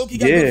Burger, look, you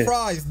got good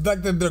fries.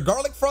 Like the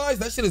garlic fries,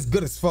 that shit is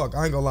good as fuck.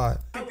 I ain't gonna lie.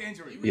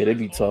 Yeah, they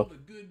be tough.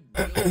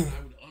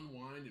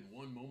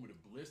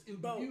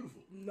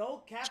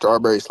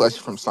 Strawberry slushy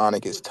from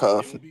Sonic is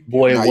tough.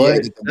 Boy, nah,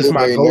 what? Yeah, That's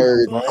my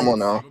nerd. Come on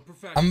now.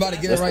 I'm about to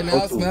get it right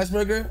now, Smash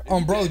Burger.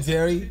 Bro,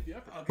 Jerry.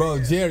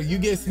 Bro, Jerry, you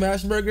get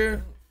Smash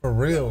Burger? For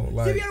real.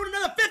 Like. Give me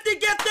another 50,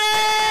 get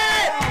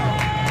that!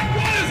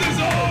 What does this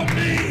all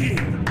mean?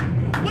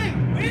 Wait,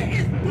 where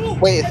is Boo?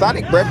 Wait, is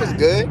Sonic breakfast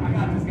good?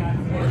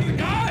 Where's the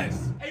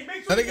guys?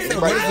 I think it's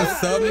what does the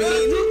sub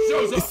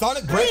mean? Is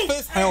Sonic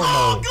breakfast? Hell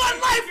no.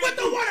 Good life with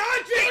the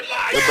 100!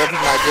 The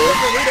breakfast not good?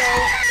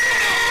 Burrito.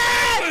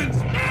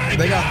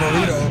 They got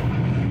burrito.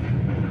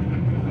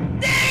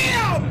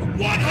 Damn!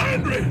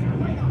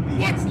 100!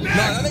 What's next?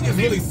 Nah, that nigga's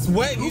really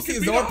sweating. You see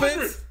his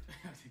armpits?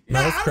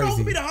 Nah, that's I don't know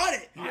who crazy. be the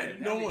 100.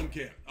 Yeah, no one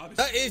can.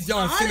 That is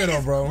John Cena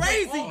though, bro.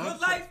 Crazy. Good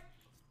life.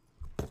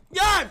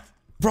 Yes.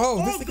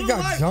 Bro, this nigga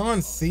got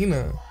John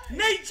Cena.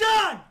 Nate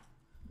John.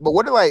 But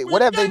what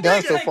have they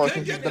done so far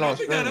since he's been on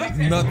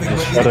screen? Nothing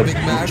but eat a Big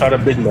Mac. Try the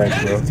Big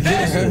Mac, bro.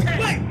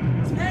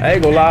 I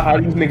ain't gonna lie, how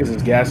these niggas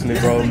is gassing it,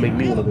 bro. Make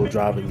me wanna go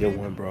drive and get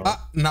one, bro.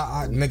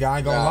 Nigga, I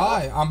ain't gonna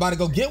lie. I'm about to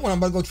go get one. I'm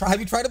about to go try. Have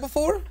you tried it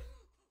before?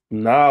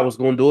 Nah, I was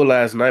gonna do it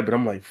last night, but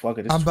I'm like, fuck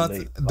it. It's I'm about too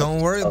late. to.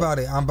 Don't worry about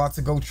it. I'm about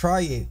to go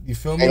try it. You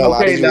feel me?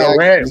 Okay, now,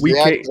 Rat, we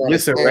can't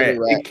listen, Rat.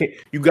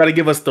 You gotta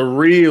give us the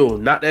real,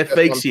 not that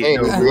fake shit.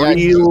 The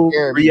real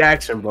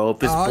reaction, bro.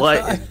 If it's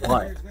butt, it's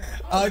butt.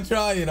 I'll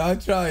try it.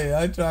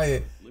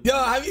 Yo,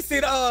 have you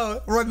seen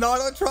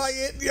Ronaldo try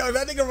it? Yo,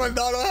 that nigga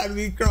Ronaldo had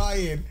me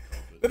crying.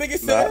 The nigga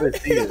said,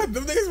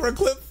 them niggas were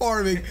clip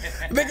farming.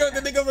 The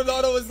nigga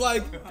Ronaldo was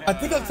like, I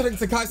think I'm turning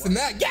to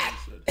CENAT. Yeah!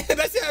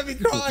 That shit had me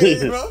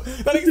crying, bro.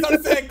 That nigga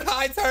started saying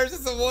Kai terms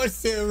and some more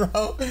shit,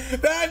 bro.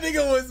 That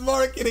nigga was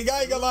marketing.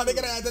 I ain't gonna lie, they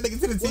gotta add that nigga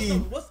to the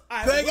team.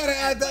 They gotta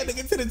add that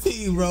nigga to the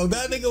team, bro.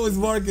 That nigga was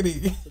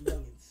marketing.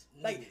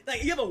 Like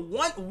you have a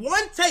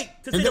one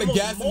take to say You're the gonna most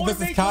gas him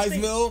versus Kai's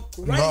mill?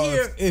 right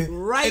bro, here,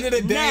 right end of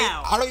the day,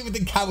 now. I don't even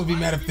think Kai would be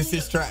mad if this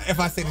shit's trash. If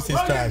I say this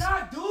shit's trash,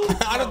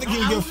 I don't think he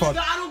would give a fuck.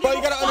 Bro,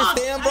 you gotta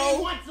understand,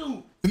 bro.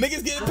 The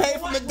niggas getting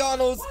paid from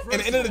McDonald's, and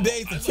at the end of the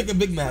day, it's a chicken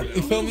Big Mac.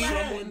 You feel me?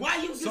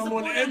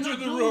 Someone entered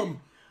the room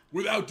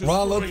without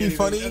Ron low-key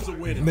funny. That's a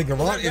win. Nigga,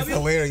 Ron is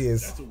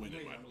hilarious. That's a win.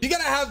 You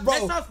gotta have,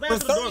 bro, for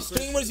certain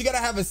streamers, you gotta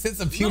have a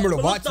sense of humor to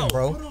watch them,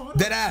 bro.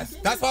 Dead ass.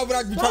 That's why when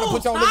I be trying to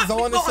put y'all niggas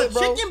on this shit,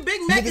 bro, Chicken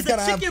Big Mac is a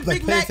chicken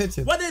Big Mac,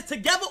 whether it's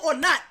together or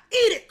not.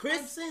 Eat it,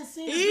 Chris.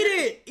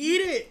 Eat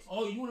it.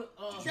 Oh, you wanna?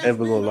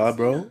 Ever gonna lie,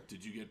 bro?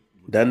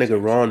 That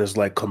nigga Ron is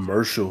like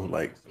commercial.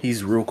 Like,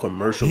 he's real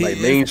commercial. He like,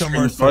 is mainstream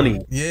commercial.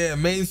 funny. Yeah,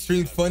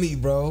 mainstream funny,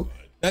 bro.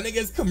 That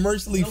nigga's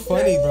commercially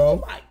funny,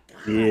 bro.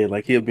 Yeah,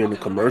 like he'll be in a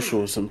commercial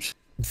or some shit.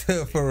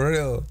 For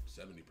real.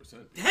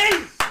 70%. Hey!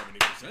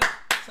 70%.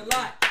 It's a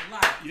lot.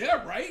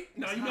 Yeah, right?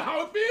 Now you know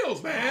how it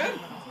feels, man.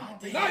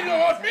 Now you know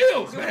how it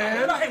feels,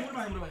 man.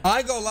 I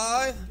ain't gonna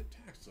lie.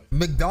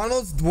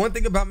 McDonald's, one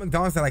thing about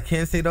McDonald's that I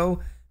can say though,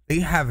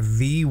 they have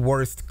the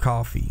worst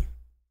coffee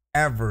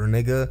ever,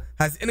 nigga.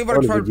 Has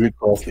anybody tried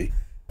coffee?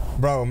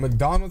 Bro,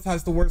 McDonald's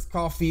has the worst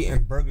coffee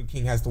and Burger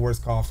King has the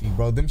worst coffee,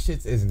 bro. Them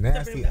shits is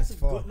nasty as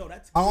fuck.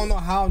 I don't know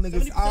how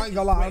niggas, I ain't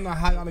gonna lie, I don't know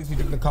how y'all niggas be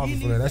drinking the coffee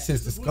from there. That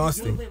shit's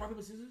disgusting.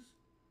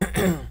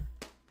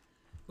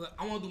 But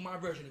I want to do my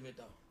version of it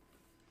though.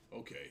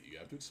 Okay, you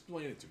have to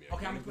explain it to me.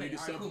 Okay, I'm gonna explaining.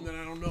 something Cool. that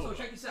I don't know. So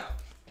check this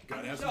out.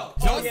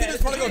 John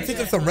Cena's probably gonna teach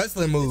us some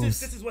wrestling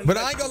moves. But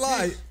I ain't gonna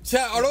lie,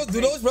 chat,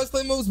 do those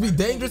wrestling moves be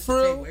dangerous for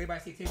real?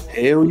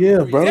 Hell yeah,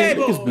 bro.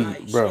 Niggas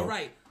be, bro.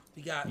 Right.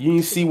 You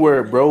didn't see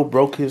where bro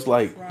broke his,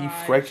 like, he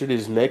fractured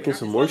his neck and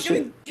some more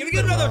shit? Can we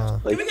get another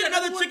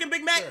chicken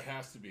Big Mac? There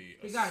has to be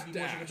a gotta be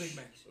more chicken Big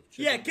Macs.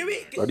 Yeah, can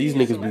we? Bro, these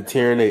niggas be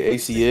tearing their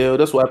ACL.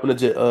 That's what happened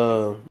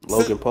to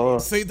Logan Paul.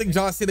 So you think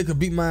John Cena could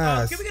beat my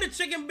ass? Can we get a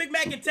chicken Big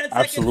Mac in 10 seconds?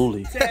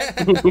 Absolutely. 10,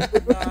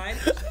 9,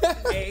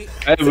 8.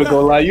 I ain't even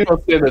gonna lie, you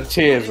don't stand a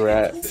chance,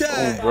 right?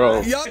 Oh,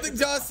 bro. Y'all think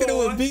John Cena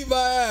would beat my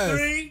ass?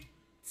 3,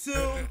 2,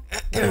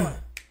 1.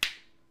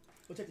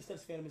 Go check the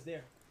stats. Phantom is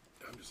there.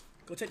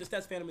 Go check the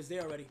stats. Phantom is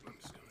there already.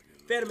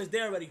 Phantom is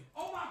there already.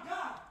 Oh my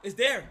God! It's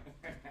there.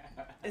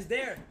 It's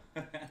there.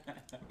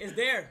 It's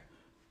there.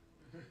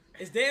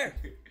 It's there.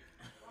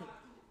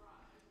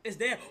 It's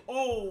there.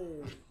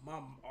 Oh,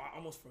 I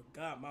almost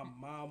forgot. My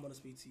mom want to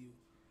speak to you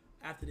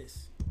after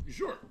this. You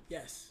sure?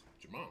 Yes.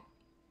 It's your mom.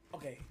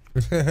 Okay.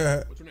 What's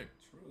her name?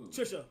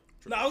 Trisha.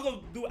 No, I was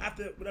gonna do it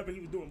after whatever he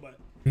was doing, but.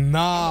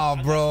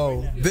 Nah,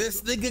 bro.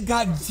 This nigga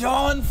got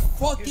John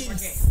fucking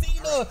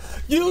Cena.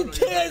 You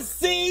can't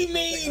see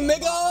me,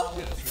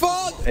 nigga.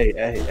 Fuck.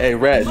 Hey,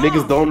 Rat.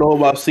 Niggas don't know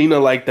about Cena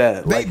like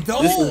that. They Like,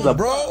 don't,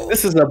 bro.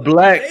 This is a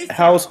black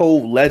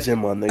household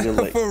legend, my nigga.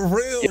 Like, For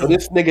real. yo,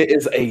 this nigga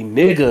is a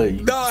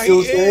nigga. Nah,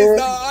 Nah, he is.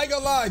 Nah, I ain't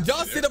gonna lie.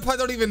 John Cena probably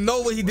don't even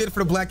know what he did for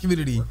the black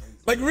community.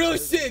 Like, real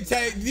shit,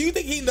 Chad. Do you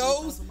think he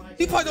knows?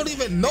 He probably don't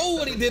even know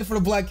what he did for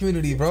the black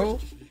community, bro.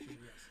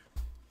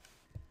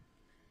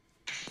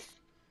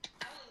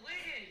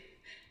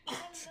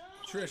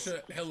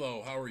 Trisha,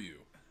 hello. How are you?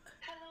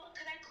 Hello,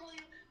 can I call you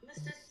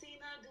Mr.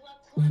 CENA? Do I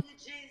call you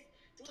J?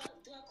 Do I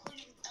call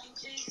you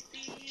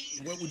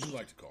JC? What would you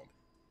like to call me?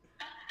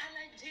 I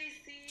like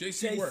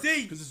JC. JC works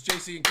because it's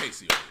JC and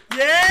Casey over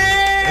here.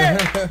 Yeah.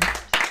 I love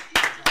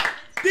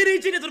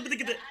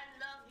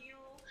you,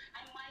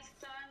 and my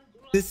son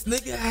grew up. This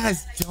nigga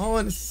has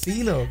John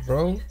Cena,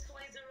 bro. Toys R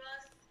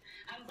Us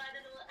and buy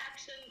the little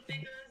action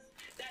figures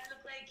that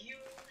look like you,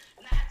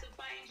 and I had to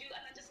find you,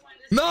 and I just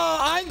wanted to. No,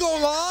 I ain't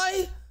gonna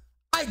lie.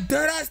 I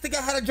dead ass think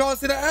I had a John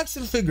Cena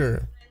action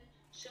figure.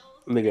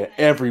 Nigga,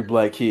 every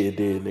black kid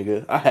did,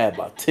 nigga. I had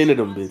about 10 of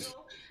them, bitch.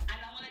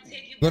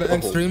 Go to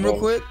Extreme real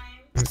quick.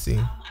 Let me see.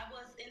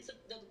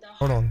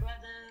 Hold on.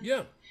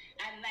 Yeah.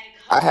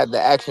 I had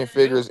the action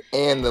figures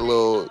and the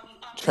little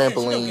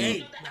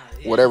trampoline,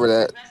 whatever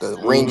that, the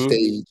ring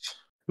stage.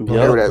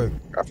 Whatever that,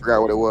 I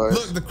forgot what it was.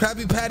 Look, the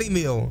Krabby Patty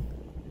meal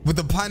with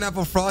the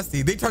pineapple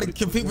frosty. They try to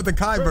compete with the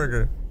Kai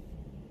burger.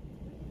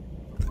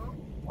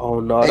 Oh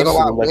no, that's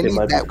like it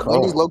might be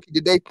Wendy's Loki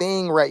did they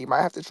thing right. You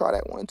might have to try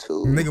that one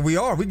too. Nigga, we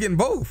getting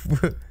both.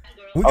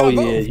 We got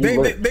both.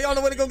 They on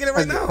the way to go get it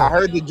right now. I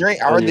heard the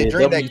drink. I heard the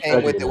drink that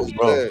came with it was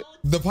good.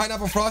 The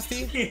pineapple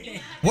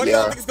frosty. What do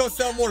y'all think is gonna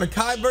sell more, the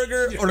Kai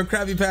burger or the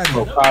Krabby Patty?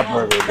 Oh, Kai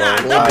burger, bro. I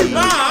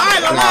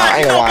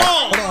ain't gonna lie.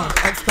 Hold on,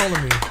 X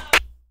calling me.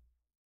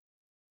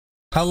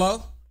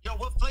 Hello. Yo,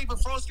 what flavor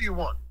frosty you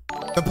want?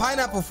 The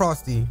pineapple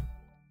frosty.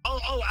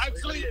 Oh,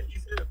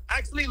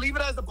 actually, leave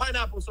it as the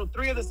pineapple. So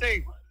 3 of the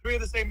same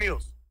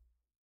meals.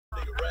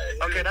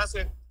 Okay, that's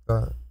it.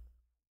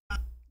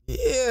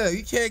 Yeah,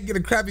 you can't get a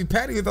Krabby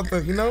Patty without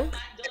the, you know. Am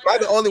I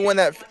the only one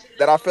that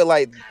I feel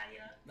like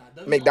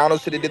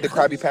McDonald's should have did the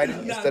Krabby Patty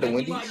instead of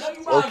Wendy's?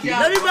 Low-key. You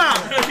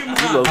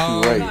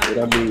low-key right, but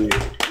I mean,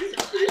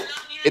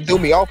 it threw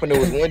me off when it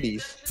was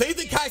Wendy's. So you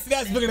think Kai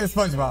Cenat's bigger than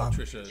SpongeBob?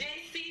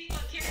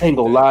 ain't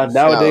gonna lie.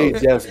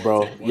 Nowadays, yes,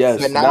 bro.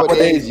 Yes,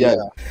 nowadays, yes.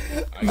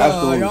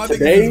 No, y'all think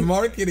this is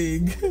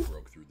marketing.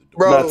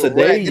 Bro, not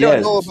today, they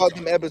don't know about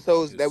them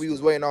episodes that we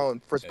was waiting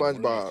on for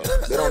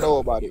SpongeBob. They don't know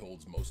about it.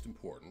 Most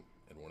important,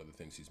 and one of the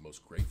things he's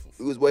most grateful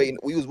for. We was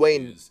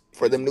waiting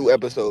for them new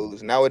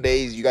episodes.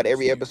 Nowadays, you got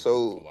every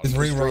episode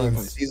streamed from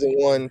season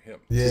 1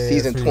 to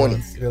season 20.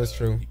 Yeah, that's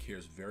true. He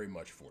cares very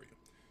much for you,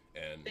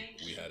 and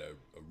we had a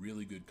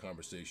really good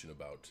conversation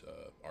about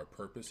our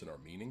purpose and our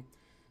meaning.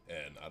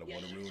 And I don't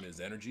want to ruin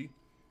his energy,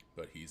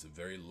 but he's a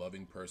very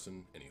loving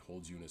person, and he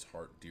holds you in his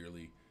heart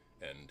dearly.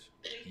 And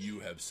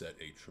you have set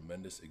a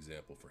tremendous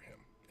example for him,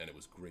 and it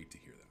was great to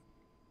hear that.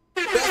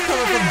 That's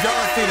coming from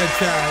John Cena,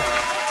 Chad.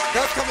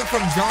 That's coming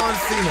from John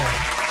Cena.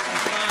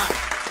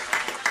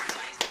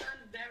 My son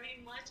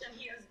very much, and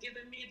he has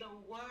given me the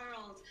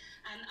world,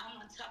 and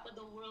I'm on top of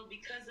the world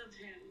because of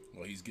him.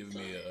 Well, he's given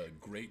me a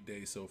great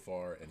day so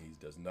far, and he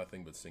does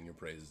nothing but sing your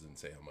praises and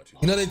say how much he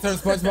loves you. You know they turned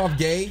SpongeBob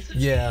gay?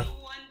 Yeah.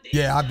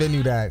 Yeah, I been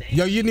knew that.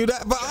 Yo, you knew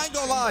that? But I ain't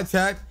gonna lie,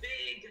 Chad.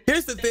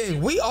 Here's the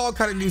thing. We all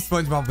kind of knew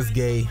SpongeBob was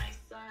gay.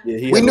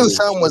 Yeah, we knew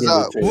something was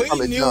up.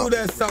 We knew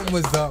that something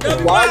was up.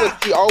 Bro. Why was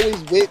he always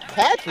with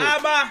Patrick?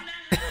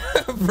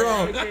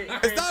 Bro,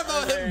 it's not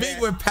about him being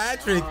with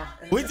Patrick.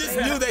 We just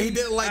knew that he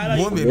didn't like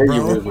women,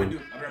 bro.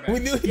 We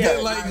knew he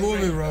didn't like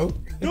women, bro.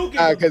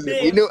 Because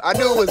I knew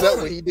it was up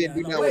when he didn't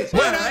do that.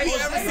 When have you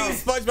ever seen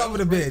SpongeBob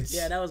with a bitch?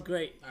 Yeah, that was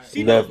great.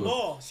 She never.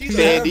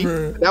 Sandy.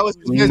 That was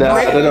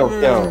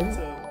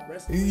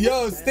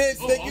Yo, Stitch,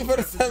 thank you for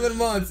the 7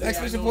 months.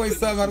 Exclamation point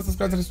sub. How to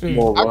subscribe to the stream.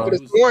 I could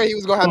have sworn he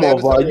was gonna have that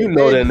episode. You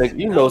know that nigga.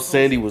 You know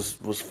Sandy was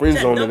friend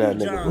zoning that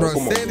nigga. Bro,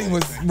 Sandy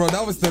was, bro.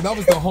 That was the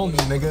homie,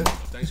 nigga.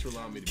 Thanks for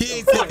allowing me to. He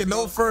ain't taking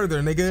no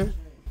further, nigga.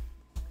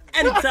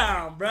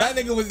 Anytime, bro. That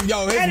nigga was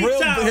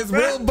his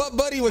real butt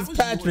buddy was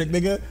Patrick,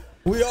 nigga.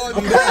 We all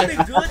knew that.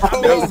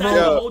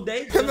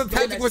 Him and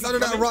Patrick was under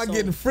that rock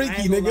getting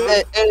freaky,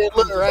 nigga. And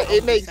look, right,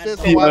 it makes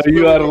sense. You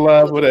out of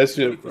line for that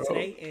shit, bro.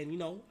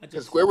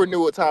 Because Squidward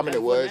knew what time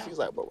it was. He was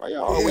like, "But why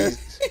y'all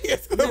always?" Yeah,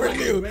 Squidward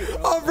knew.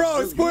 Oh,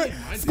 bro,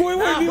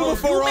 Squidward knew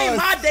before us. You made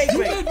my day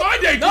great. You made my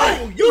day great.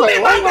 No, you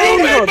made my day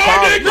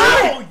great.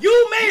 No,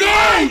 you made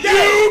my day.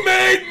 You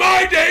made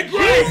my day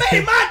great. You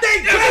made my day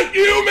great.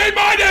 You made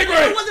my day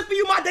great. If it wasn't for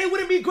you, my day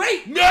wouldn't be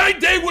great. My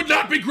day would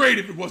not be great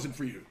if it wasn't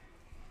for you.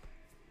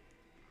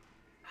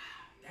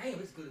 Damn,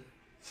 it's good.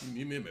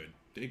 You made my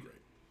day great.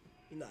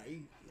 Nah,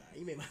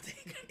 you made my day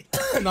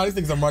great. No, these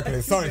things are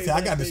marketing. Sorry, Chad.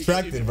 I got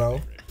distracted,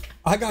 bro.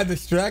 I got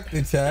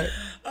distracted, Chad.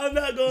 I'm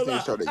not gonna lie.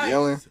 Started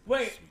yelling.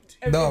 Wait.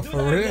 No,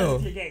 for real.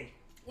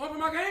 What for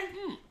my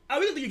game? Oh,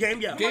 we can do your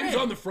game, yeah. Game's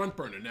on the front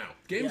burner now.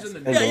 Game's in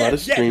the And a lot of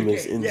stream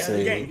is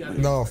insane.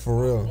 No,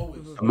 for real.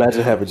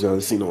 Imagine having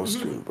John Cena on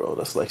stream, bro.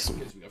 That's like some.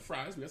 We got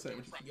fries. We got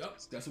sandwiches.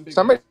 Got some big.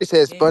 Somebody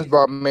said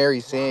SpongeBob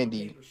married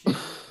Sandy.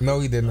 No,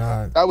 he did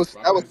not. That was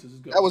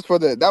for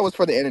the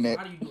internet.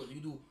 How do you do it?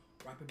 You do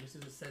rock paper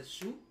scissors says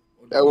shoot.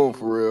 That wasn't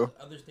for real.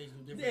 Other states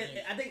do Yeah, different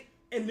things. I think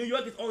in New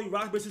York, it's only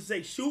rock, paper, scissors,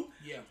 say shoot.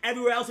 Yeah.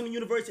 Everywhere else in the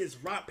universe, it's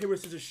rock, paper,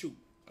 scissors, shoot.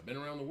 I've been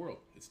around the world.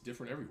 It's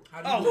different everywhere.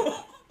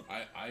 Oh.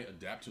 I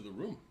adapt to the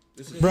room.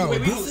 Bro,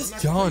 this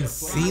is John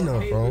Cena,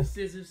 bro.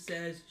 Scissors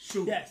says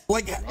shoot. Yes.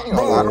 Like, I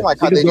bro, don't like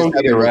how Niggas they don't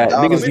get it right.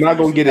 Niggas not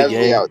gonna get it,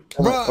 gang.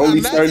 bro,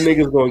 Only certain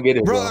niggas gonna get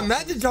it, bro. bro.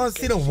 Imagine John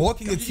Cena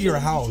walking into your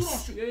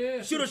house. Shoot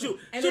or shoot.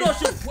 And Shoot then or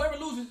shoot. whoever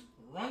loses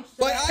runs.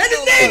 Like, I And know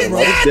the that, thing bro.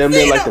 is, It's damn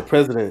near like the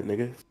president,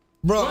 nigga.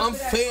 Bro, I'm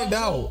fanned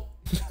out.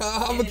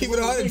 I'm gonna keep it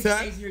 100,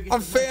 Tag.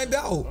 I'm fanned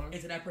out.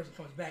 Until that person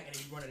comes back and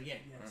then you run it again.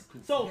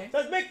 So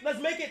let's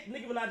make it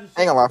Nicki Minaj's.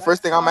 Hang on, my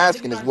first thing I'm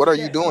asking is, what are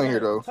you doing here,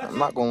 though? I'm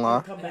not gonna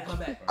lie. Come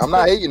back. I'm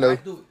not hating, though.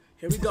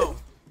 Here we go.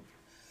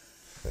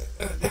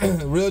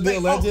 Real deal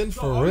legend,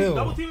 for real.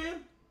 Double team him?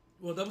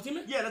 Well, double team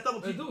it? Yeah, let's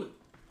double team. Let's do it.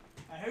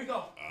 Alright, here we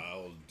go.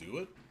 I'll do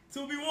it.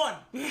 2v1.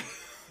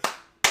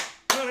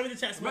 No, let me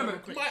just chat. Remember,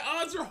 My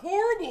odds are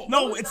horrible.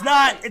 No, it's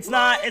not. It's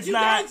not. It's You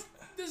not. guys,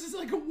 this is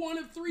like a 1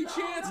 in 3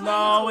 chance.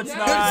 No, it's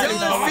not. John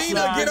No, it's Cena,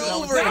 not. get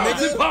No, over it's it, not.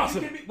 It's nigga.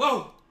 impossible.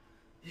 Whoa.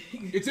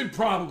 It's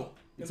improbable.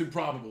 It's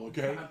improbable,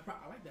 okay? I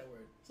like that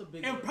word. It's a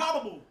big word.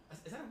 Improbable.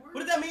 Is that a word? What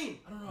does that mean?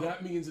 I don't know.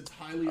 That means it's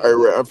highly. All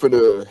right, I'm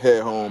finna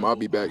head home. I'll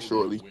be back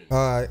shortly.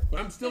 Alright. But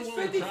I'm still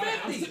willing to try.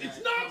 50-50.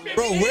 It's not 50.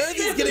 Bro, where are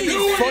these getting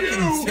these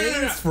fucking chains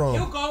He'll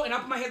from? go and I'll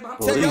put my head behind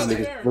Well, Tell these y'all-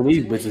 niggas, when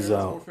these bitches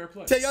out. Fair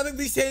play. Tell y'all think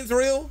these chains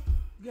real?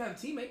 You got a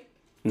teammate.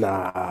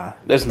 Nah,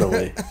 there's no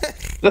way.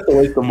 That's a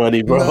waste of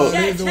money, bro. No.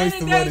 Chain It's a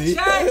waste of money.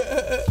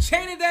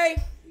 Chain a day.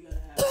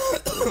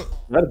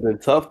 That'd have been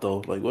tough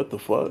though. Like, what the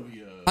fuck?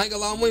 I ain't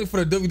gonna lie, I'm waiting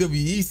for the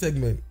WWE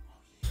segment.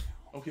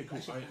 Okay, cool.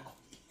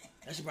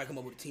 That should probably come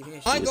up with a team.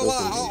 I ain't gonna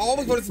lie, I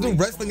always wanted to do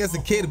wrestling as a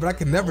kid, but I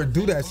could never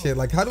do that shit.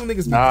 Like, how do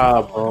niggas be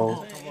Nah,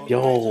 bro.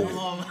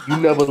 Yo, you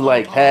never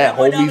like had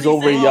homies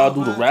over and y'all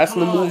do the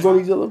wrestling moves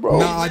on each other, bro?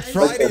 Nah, I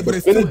tried it, but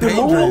it's too Definitive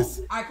move?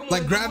 dangerous.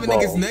 Like grabbing Bro.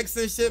 niggas' necks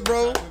and shit,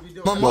 bro.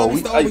 My Bro, mom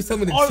used to always tell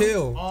me to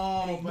chill.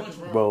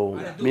 Bro,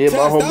 me and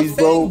my Stop homies,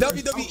 bro. saying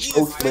WWE is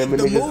Coach, fake. man,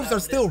 The nigga. moves are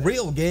still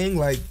real, gang.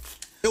 Like,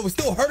 it would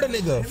still hurt a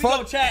nigga. Here we go,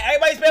 Fuck. chat.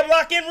 Everybody spam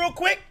lock in real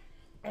quick.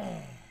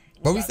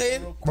 What we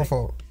saying? My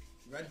fault.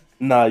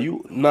 Nah,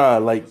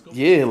 like,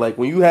 yeah, like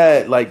when you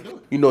had, like,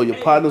 you know, your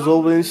partners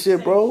over and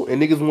shit, bro, and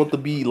niggas want to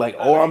be like,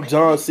 oh, I'm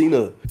John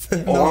Cena.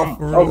 Oh,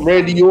 I'm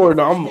Randy Orton.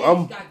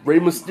 I'm Rey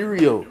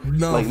Mysterio.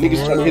 No, like,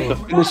 niggas trying to hit the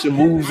finishing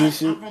moves and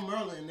shit.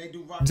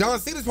 John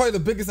Cena's probably the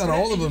biggest out of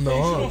all of them,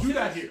 though, huh? Do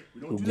that here.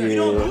 We don't do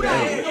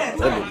Yeah,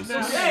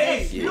 that.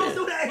 Hey, you don't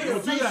do that here.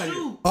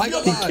 I ain't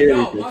gonna carried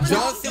lie. it.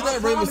 John Cena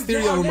and Rey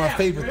Mysterio were my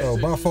favorite, though,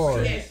 by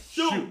far.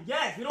 Shoot.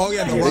 Yes. Oh,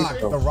 yeah, The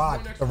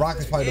Rock. The Rock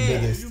is probably the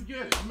biggest.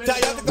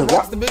 Y'all think The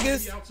Rock's the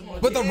biggest?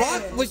 But The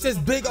Rock was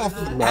just big off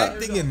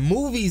acting in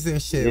movies and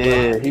shit.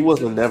 Yeah, he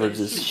wasn't never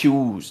just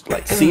huge.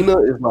 Like, Cena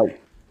is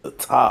like the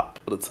top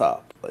of the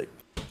top. Like,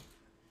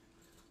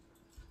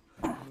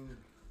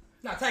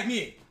 Now tag me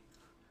in.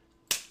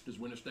 Does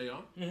winner stay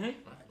on?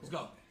 Let's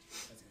go.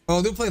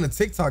 Oh, they're playing a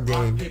TikTok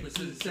game. Paper,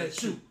 scissors, says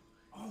shoot.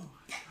 No,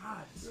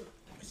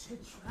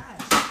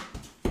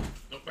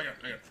 I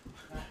got it.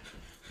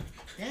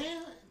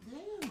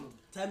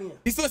 Tag me in.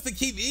 He's supposed to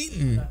keep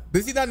eating.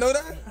 Does he not know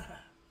that?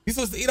 You're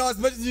supposed to eat all as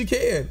much as you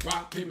can.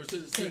 Rock, paper,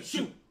 scissors, says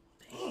shoot.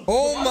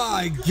 Oh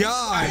my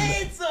god.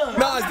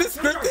 Nah, is this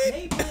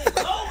scripted?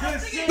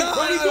 Nah,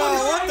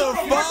 what the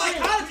fuck?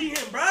 Psychology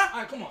him, bro.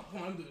 Alright, come on.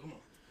 Let me do it. Come on.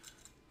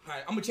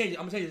 Alright, I'm gonna change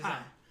it. this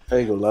time. I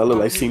ain't gonna lie, I look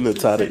like Cena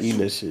tired of eating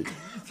that shit.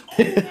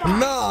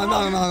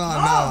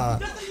 Nah.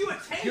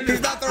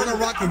 He's not throwing a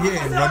rock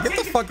again, bro. Get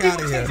the fuck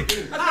out of here.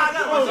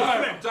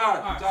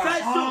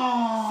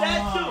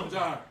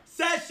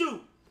 Sad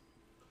shoot.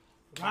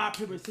 Rock,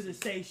 paper, scissors,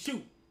 say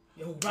shoot.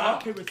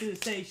 Rock, paper, scissors,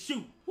 say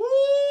shoot.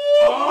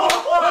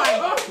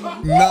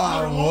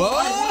 Nah,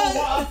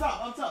 what?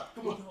 On top.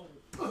 Come on.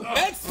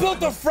 X put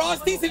the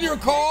Frosties in your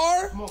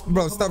car?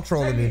 Bro, stop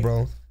trolling me,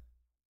 bro.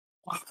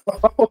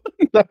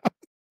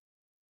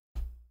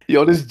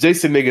 Yo, this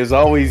Jason nigga is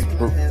always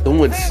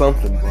doing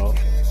something, bro.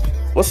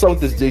 What's up with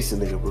this Jason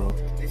nigga, bro?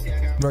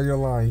 Bro, you're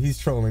lying. He's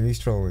trolling.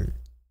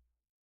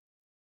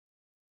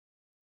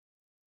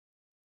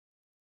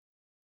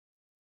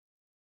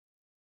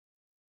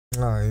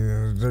 Nah,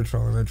 yeah, they're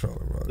trolling,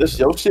 bro. This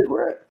your shit,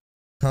 right?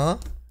 Huh?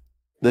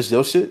 This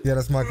your shit? Yeah,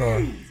 that's my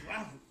car.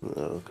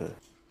 Oh, okay.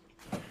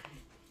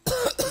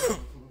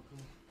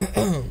 Come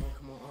on.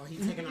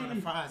 He's taking on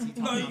the fries.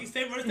 No, you can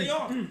stay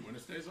on. Winner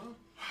stays on.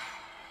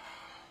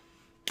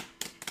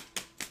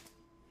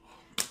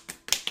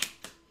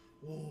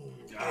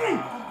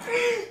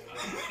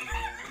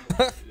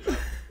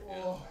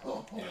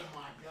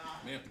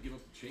 May have to give up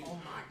the chain. Oh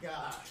my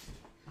god.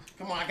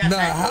 Come on, I got Nah,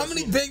 how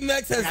many Big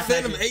Macs has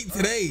Phantom ate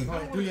today?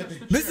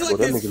 This is like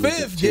Bro, that his nigga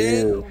fifth, needs to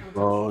gang. chill,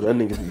 bro. That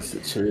nigga needs to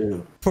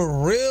chill.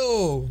 For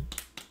real.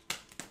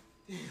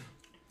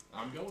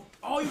 I'm going.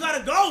 Oh, you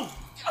gotta go.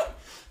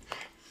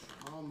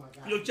 Oh my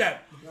god. Yo,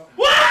 chat.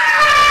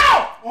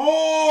 Wow!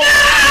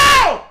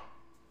 Oh!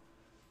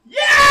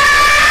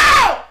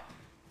 Yeah!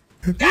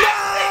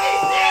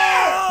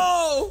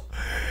 No!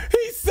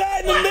 He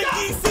signed the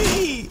Mickey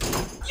C.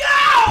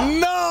 Yo!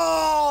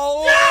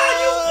 No! Yo,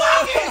 you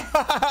fucking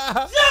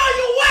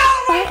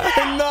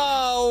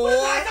No.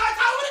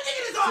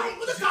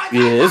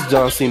 Yeah, it's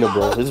John Cena,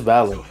 bro. It's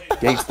valid.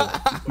 Gangsta.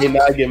 You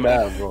cannot get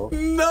mad, bro.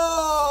 No.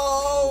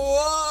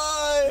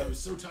 I was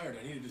so tired,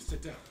 I needed to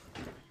sit down.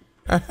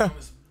 I found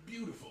this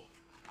beautiful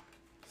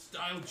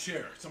styled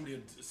chair. Somebody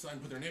had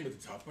signed, put their name at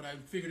the top, but I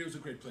figured it was a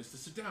great place to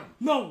sit down.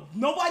 No,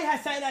 nobody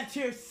has sat in that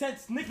chair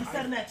since Nikki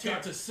sat in that chair. I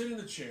got to sit in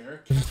the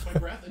chair, catch my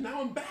breath, and now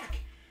I'm back.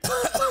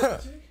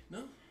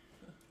 No?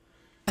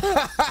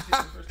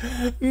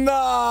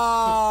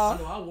 Nah.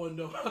 No, I wouldn't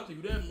know. I'll tell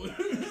you that one.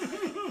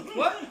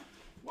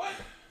 What?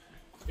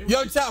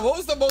 Yo, chat, what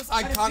was the most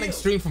iconic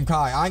stream from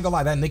Kai? I ain't gonna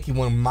lie, that Nicki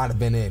one might have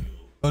been in.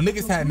 Well,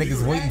 niggas had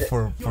niggas waiting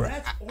for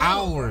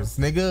hours,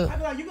 nigga.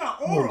 I you got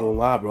I'm not gonna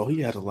lie, bro.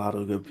 He had a lot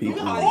of good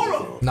people.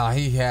 Nah,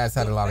 he has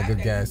had a lot of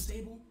good guests.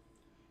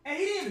 And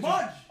he didn't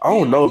budge. I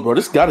don't know, bro.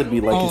 This gotta be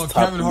like his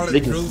top Kevin Hart three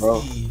and niggas,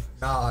 bro.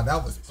 Nah,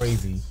 that was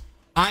crazy.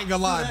 I ain't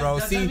gonna lie, bro.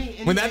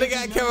 See, when that nigga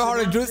had Kevin Hart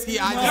and Drewski,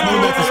 I just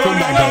knew that's a stream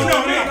that day.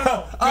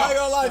 I ain't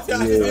gonna lie,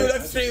 chat. I just knew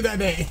that's a stream that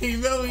day.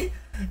 You feel me?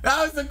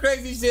 That was some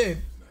crazy shit.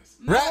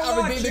 Rat,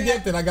 I redeemed the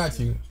gifted. I got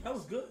you. That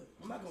was good.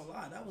 I'm not gonna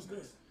lie. That was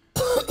good.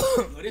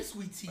 This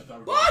sweet tea.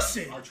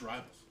 Bullshit. Arch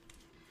rivals.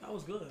 That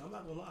was good. I'm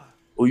not gonna lie.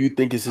 Who you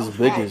think is his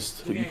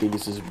biggest? Who you think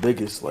is his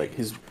biggest, like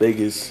his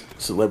biggest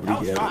celebrity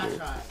he ever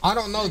did? I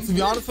don't know. To be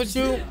honest with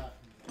you,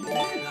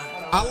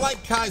 I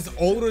like Kai's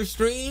older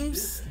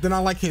streams than I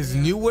like his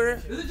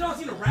newer.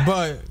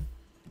 But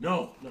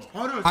No.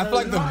 I feel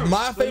like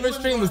my favorite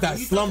stream was that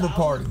slumber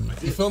party.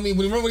 You feel me?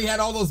 Remember when he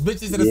had all those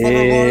bitches in the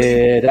slumber party?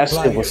 Yeah, that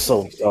shit was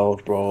so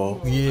dope, bro.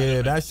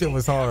 Yeah, that shit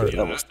was hard.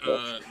 That was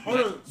dope.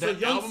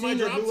 That album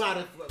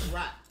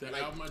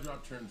I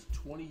dropped turns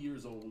 20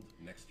 years old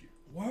next year.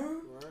 Word?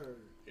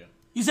 Yeah.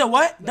 You said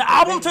what? The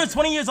album turns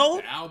 20 years old?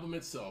 The album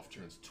itself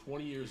turns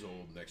 20 years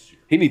old next year.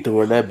 He need to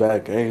run that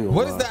back. I ain't gonna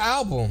What lie. is the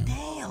album?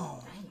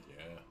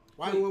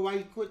 Why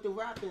you quit the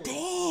rapping?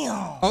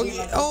 Damn. Oh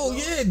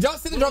yeah. Y'all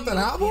see the drop that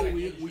album?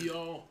 We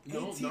all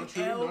not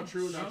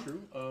true.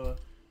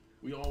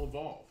 We all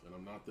evolve, and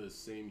I'm not the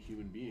same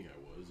human being I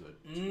was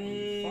at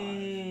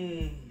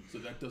 25. So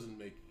that doesn't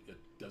make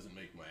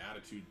my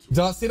attitude.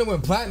 John Cena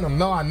went platinum.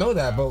 No, I know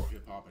that, but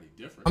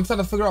I'm trying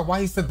to figure out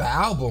why he said the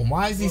album.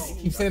 Why does he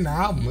keep saying the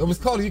album? It was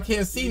called "You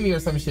Can't See Me" or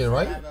some shit,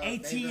 right?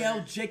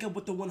 ATL Jacob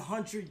with the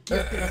 100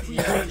 gifted.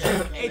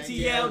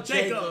 ATL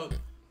Jacob.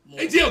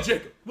 ATL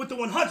Jacob with the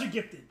 100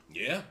 gifted.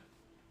 Yeah.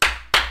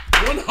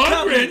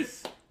 100.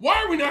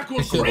 Why are we not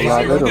going crazy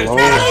Nah, with this? let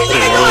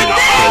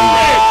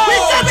We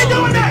should be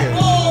doing that.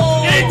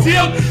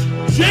 ATL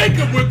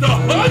Jacob with the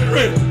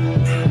 100.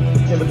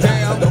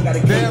 Damn.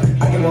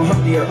 I get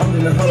 100 or under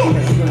the 100.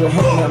 I get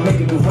 100, I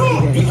make it do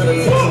 100. Even though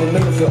you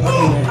make me feel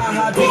ugly.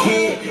 Haha, big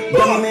head.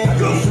 Dummy man, I'm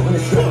shooting the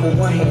strip with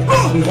one hand. I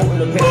be holding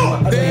the pen with my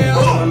other hand.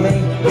 My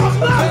main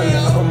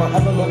bitch, on my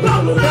other little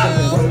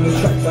bitch, running these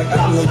tracks like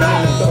I do.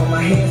 Throw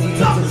my hands, he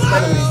turns to the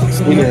sky.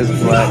 Cena is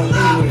black. I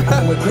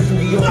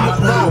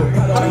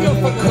don't give a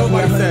fuck what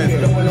nobody says.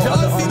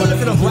 John Cena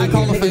is in a Black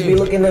Hall of Fame. Be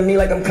looking at me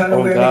like I'm kind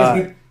of weird.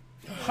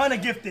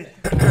 100 gifted.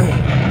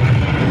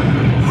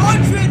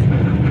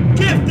 100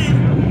 gifted.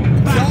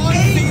 John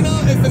Cena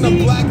is in the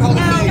Black Hall of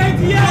Fame.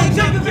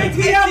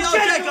 ATL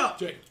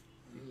Jacob.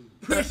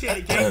 Appreciate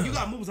it, gang. You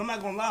got moves. I'm not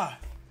gonna lie.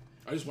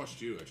 I just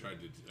watched you. I tried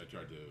to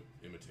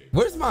imitate.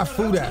 Where's my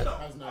food at?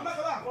 I'm not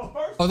gonna lie. Go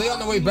first. Oh, they on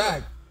the way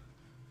back.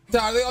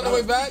 Are they on the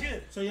way back?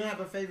 So you don't have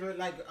a favorite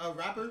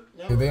rapper?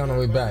 Yeah, they on the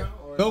way back.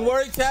 Don't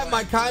worry, chat.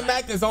 My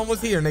Mac is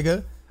almost here,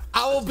 nigga.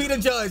 I will be the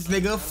judge,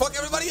 nigga. Fuck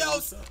everybody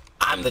else.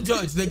 I'm the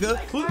judge, nigga.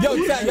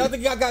 Yo, chat. Y'all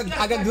think I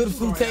got good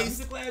food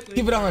taste?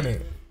 Keep it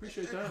 100. I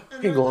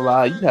ain't gonna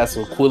lie, you had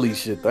some Quilly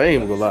shit. I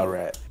ain't even gonna lie,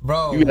 Rat.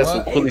 Bro, you had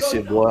some Quilly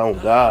shit, boy. Oh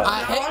God.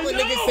 I hate when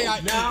niggas say I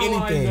eat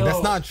anything.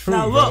 That's not true,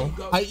 bro.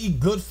 I eat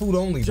good food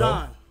only, bro.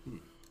 John,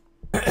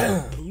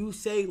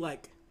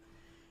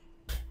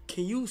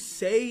 can you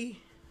say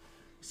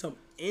some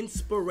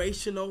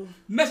inspirational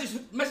message to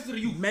the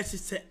youth?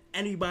 Message to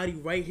anybody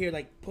right here.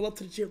 Like, pull up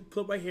to the chair,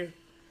 pull up right here.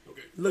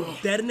 Okay.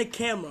 Look dead in the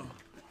camera. I'm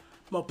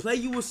gonna play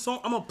you a song.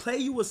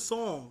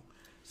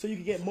 So you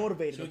can get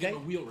motivated, okay? Get my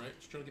wheel right.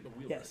 Just trying to get my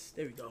wheel right. Yes,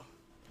 there we go.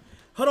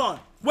 Hold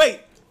on.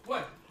 Wait.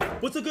 What?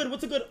 What's a good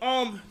Trying to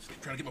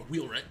get my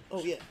wheel right.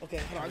 Oh yeah,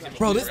 okay. Hold on.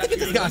 Bro, this nigga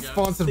just got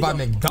sponsored by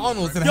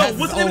McDonald's and has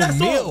his own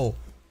meal.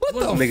 What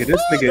the nigga, this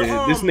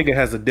nigga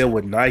has a deal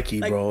with Nike,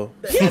 bro.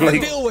 He has a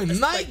deal with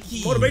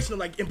Nike. Motivational,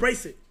 like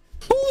embrace it.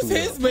 Who's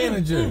his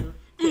manager?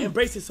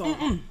 Embrace it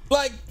song.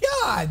 Like,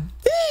 god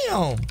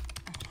damn.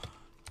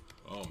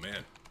 Oh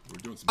man.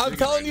 I'm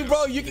telling you,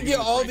 bro, you can get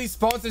all these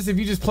sponsors if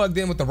you just plugged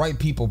in with the right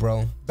people,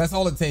 bro. That's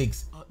all it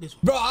takes.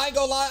 Bro, I ain't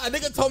gonna lie. A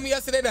nigga told me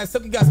yesterday that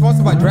something got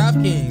sponsored by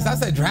DraftKings. I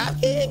said,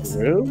 DraftKings?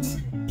 Really?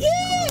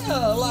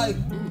 Yeah, like.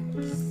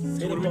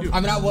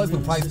 I mean, I was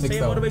with Price Picks,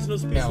 though.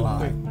 Can't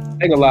lie. Ain't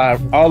gonna lie.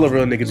 All the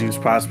real niggas use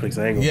Price Picks.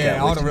 I ain't gonna Yeah,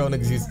 all the real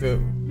niggas used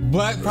to.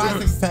 But Price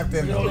Picks tapped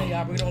in. Right,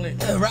 I'm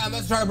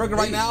gonna try to break it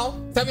right now.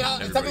 Tell me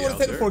what it's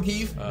taking for,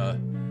 Keith. Wow,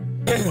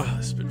 this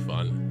has been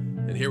fun.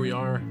 And here we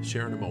are,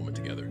 sharing a moment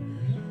together.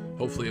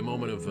 Hopefully a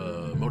moment of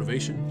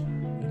motivation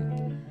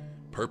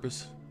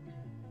purpose,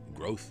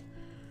 growth.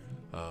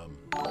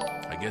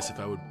 I guess if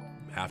I would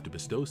have to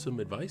bestow some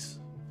advice,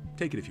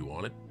 take it if you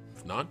want it.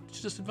 If not,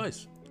 it's just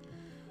advice.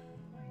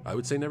 I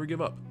would say never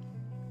give up.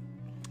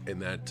 And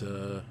that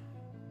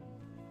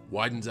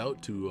widens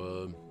out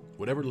to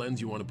whatever lens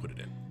you want to put it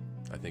in.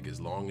 I think as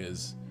long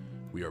as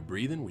we are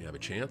breathing, we have a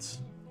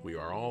chance. We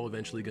are all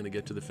eventually going to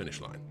get to the finish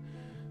line.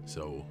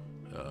 So,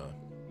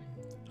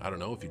 I don't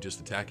know, if you just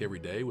attack every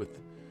day with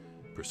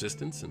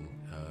persistence and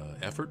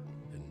effort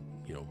and,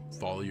 you know,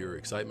 follow your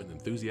excitement and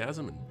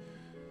enthusiasm and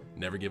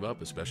never give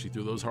up, especially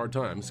through those hard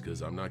times,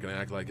 because I'm not going to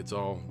act like it's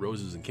all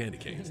roses and candy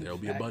canes. There'll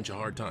be a bunch of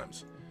hard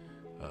times.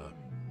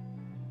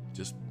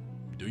 Just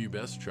do your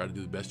best, try to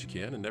do the best you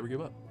can, and never give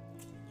up.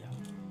 Yeah.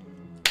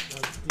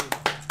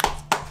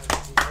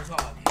 That was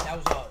hard. That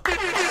was hard.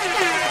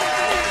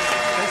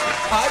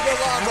 I ain't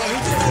gonna lie, bro. He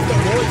just has the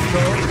voice,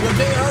 bro. Yo,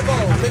 Jay Herbo,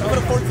 thank you for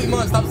the 14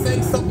 months. Stop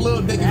saying something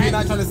little dick if you're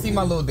not trying to see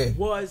my little dick.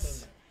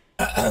 Was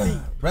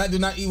Brad do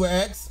not eat with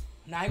X.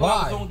 Nah, I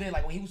was on there.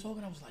 Like when he was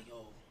talking, I was like,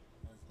 yo,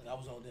 I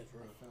was on there for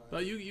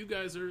real. You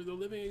guys are the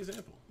living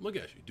example. Look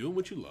at you, doing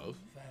what you love,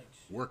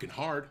 working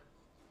hard,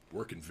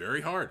 working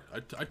very hard.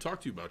 I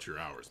talked to you about your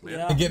hours, man.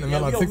 Yeah. Getting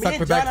another TikTok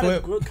with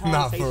that clip.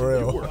 Nah, for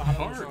real. You work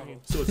hard,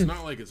 so it's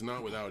not like it's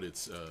not without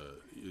its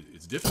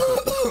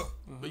difficult.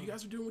 But you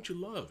guys are doing what you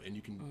love, and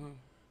you can,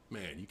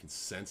 man, you can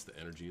sense the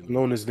energy. In the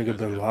Knowing this nigga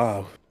been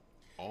live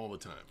all the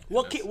time.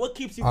 What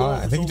keeps you going?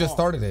 I think he just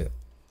started it.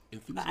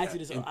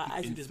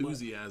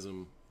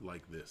 Enthusiasm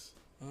like this,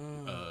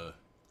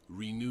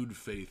 renewed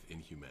faith in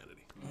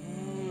humanity.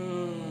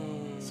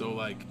 So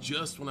like,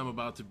 just when I'm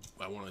about to,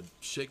 I want to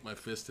shake my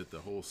fist at the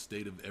whole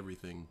state of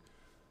everything.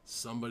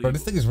 Somebody, Bro,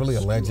 this thing is really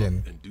a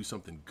legend. And do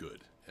something good,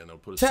 and I'll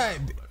put a smile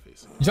on my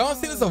face. John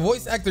Cena's a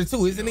voice actor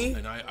too, isn't he?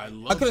 And I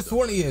love. I could have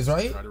sworn he is,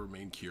 right? Try to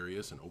remain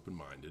curious and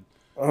open-minded.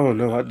 I don't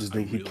know. I just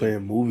think he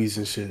playing movies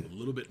and shit. A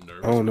little bit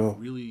nervous. I don't know.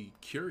 Really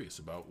curious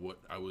about what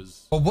I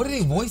was. But what did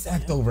he voice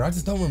act over? I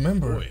just don't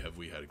remember. Boy, have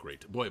we had a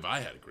great time. Boy, have I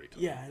had a great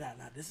time. Yeah,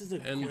 nah, this is a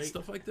great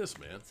stuff like this,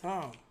 man.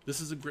 Time.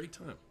 This is a great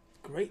time.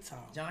 Great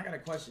time. John, I got a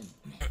question.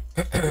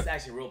 It's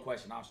actually a real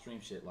question. I'll stream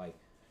shit like.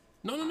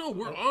 No.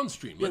 We're on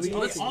stream. Let's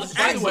do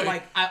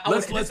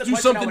something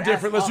something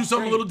different. Let's do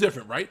something a little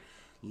different, right?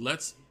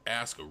 Let's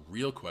ask a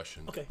real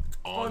question. Okay.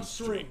 On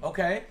stream.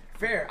 Okay.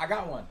 Fair. I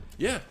got one.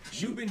 Yeah.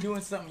 You've been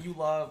doing something you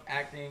love,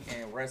 acting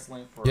and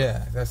wrestling for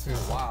that's a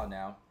while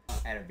now,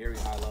 at a very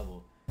high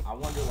level. I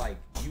wonder, like,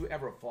 do you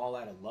ever fall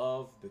out of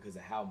love because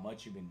of how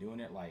much you've been doing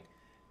it? Like,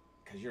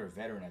 because you're a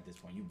veteran at this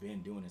point. You've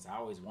been doing this. I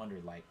always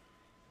wondered, like,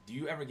 do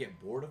you ever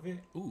get bored of it?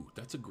 Ooh,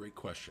 that's a great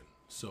question.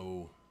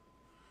 So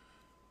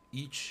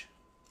each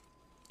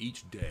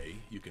day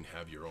you can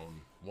have your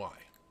own why,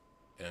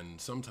 and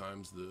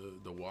sometimes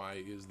the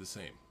why is the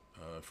same.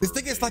 This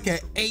thing is like an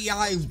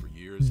AI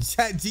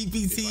chat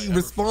GPT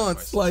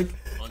response. Like,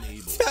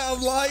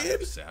 I'm lying. I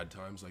have sad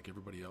times like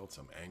everybody else.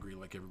 I'm angry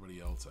like everybody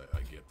else.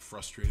 I get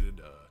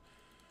frustrated.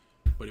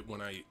 But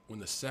when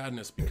the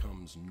sadness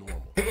becomes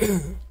normal,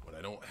 when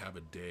I don't have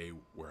a day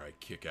where I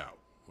kick out,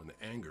 when the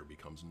anger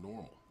becomes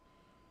normal,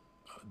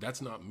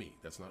 that's not me.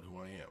 That's not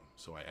who I am.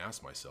 So I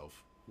ask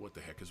myself, what the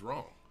heck is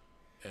wrong?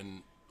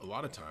 And a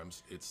lot of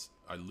times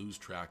I lose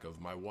track of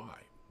my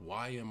why.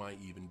 Why am I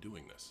even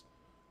doing this?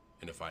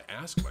 And if I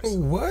ask myself,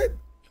 what?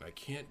 And I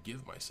can't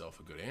give myself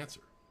a good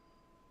answer,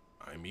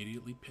 I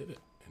immediately pivot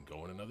and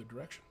go in another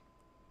direction.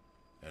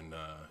 And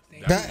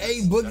that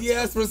ain't boogie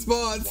ass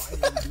response.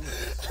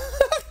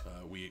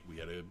 We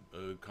had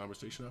a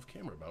conversation off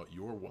camera about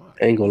your why.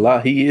 Ain't gonna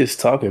lie, he is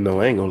talking though.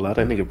 I ain't gonna lie,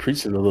 that nigga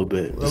preaching a little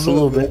bit. Just a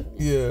little bit.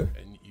 Yeah.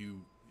 And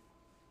you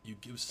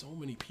give so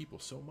many people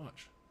so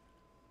much.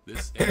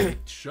 And it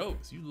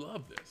shows. You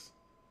love this.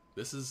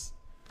 This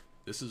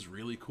is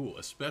really cool,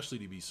 especially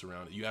to be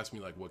surrounded. You asked me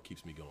like what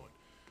keeps me going.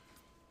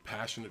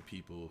 Passionate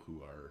people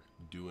who are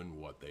doing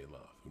what they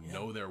love, who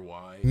know their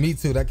why. Me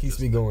too. That keeps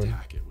me going.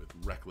 Attack it with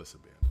reckless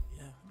abandon.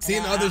 Yeah.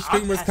 Seeing other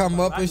streamers come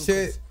up and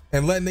shit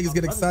and letting niggas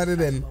get excited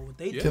and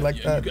shit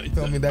like that.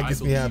 Tell me that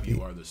gets me happy.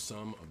 You are the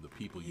sum of the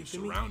people you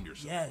surround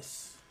yourself.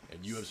 Yes.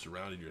 And you have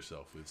surrounded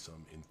yourself with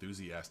some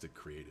enthusiastic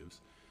creatives.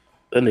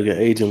 That nigga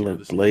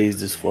agent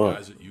blazed as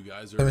fuck. You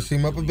guys are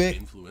stream up a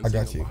bit. I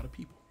got you. A lot of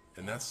people,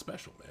 and that's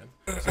special, man.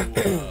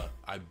 So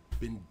I've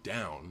been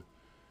down,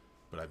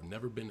 but I've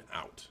never been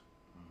out,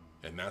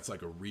 and that's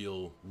like a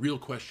real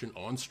question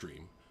on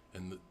stream.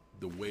 And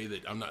the way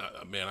that I'm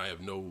not, man, I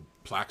have no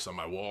plaques on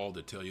my wall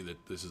to tell you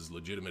that this is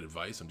legitimate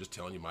advice. I'm just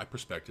telling you my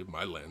perspective,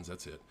 my lens.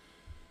 That's it.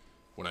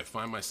 When I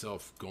find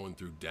myself going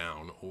through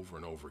down over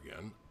and over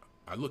again,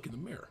 I look in the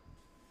mirror,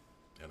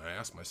 and I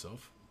ask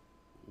myself,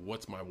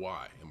 what's my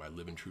why? Am I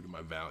living true to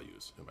my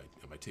values? Am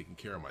I taking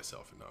care of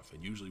myself enough?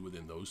 And usually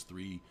within those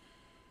three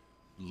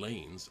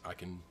lanes, I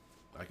can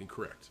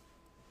correct.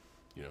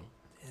 You know,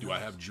 do I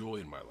have joy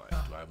in my life?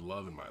 Do I have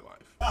love in my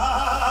life?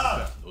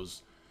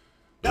 Those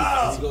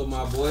Let's go,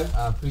 my boy.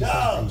 I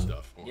appreciate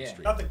stuff on the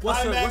street.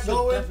 What's the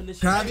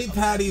definition? Krabby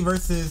Patty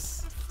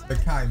versus the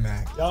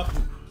Kaimak.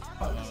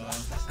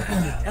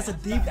 That's a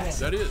deep one.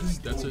 That is.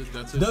 That's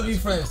a W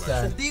French,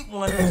 That's a deep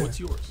one. What's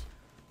yours?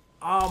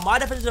 My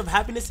definition of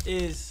happiness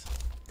is,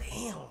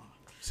 damn.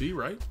 See,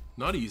 right?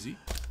 Not easy,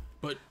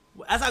 but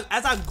as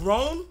I've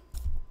grown,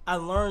 I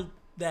learned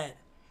that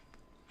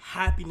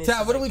happiness.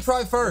 Chad, what do we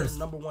try first?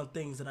 Number one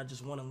things that I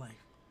just want in life.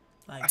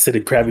 Like I said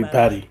the Krabby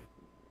Patty.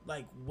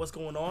 Like what's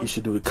going on? You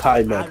should do the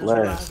Kai Mac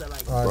last,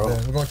 All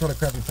right, we're gonna try the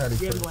Krabby Patty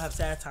Yeah, first. we're gonna have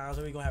sad times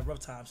and we're gonna have rough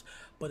times.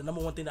 But the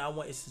number one thing that I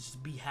want is to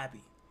just be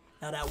happy.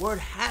 Now that word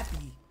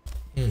happy,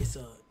 it's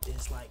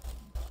like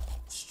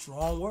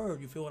strong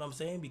word. You feel what I'm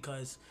saying?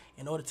 Because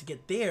in order to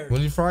get there,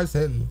 When you fries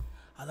hitting?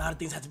 a lot of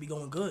things have to be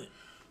going good.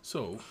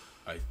 So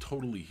I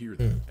totally hear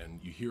that, and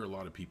you hear a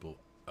lot of people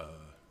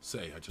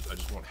say, "I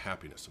just want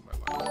happiness in my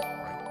life."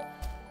 Right?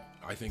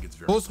 I think it's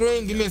very Full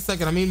screen. Give me a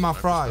second. I mean my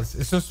fries.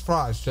 It's just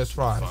fries. Just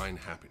fries. Define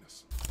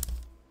happiness.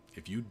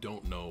 If you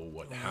don't know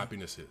what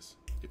happiness is,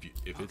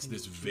 if it's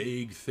this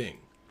vague thing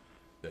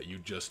that you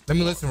just Let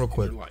me listen real in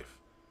quick. your life,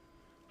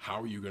 how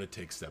are you going to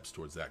take steps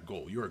towards that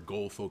goal? You're a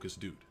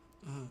goal-focused dude.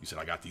 You said,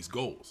 I got these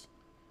goals,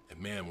 and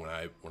man, when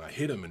I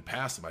hit them and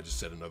pass them, I just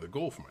set another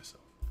goal for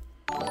myself.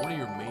 One of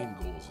your main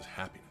goals is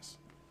happiness,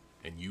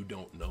 and you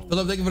don't know.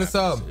 Philip, thank you for the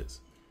sub. How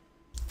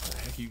the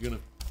heck are you gonna?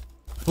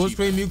 Full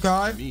screen mute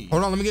Kai.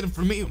 Hold on, let me get it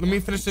for me. Let me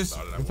finish this.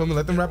 You feel me?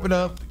 Let them wrap it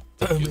up.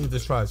 Let me eat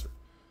this fries.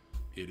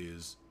 It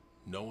is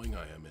knowing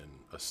I am in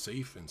a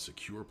safe and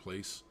secure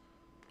place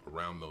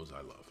around those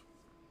I love,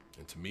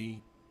 and to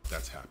me,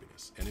 that's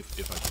happiness. And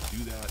if I can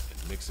do that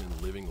and mix in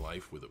living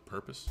life with a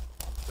purpose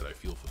that I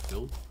feel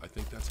fulfilled, I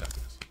think that's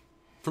happiness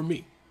for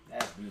me.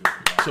 That's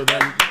beautiful. So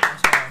then,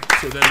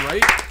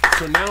 right?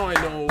 So now I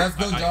know. Let's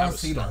go, I John have a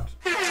Cena. start.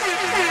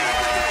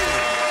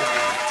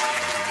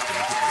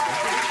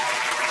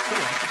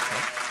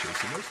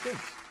 Chasing those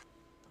things.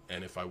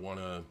 And if I want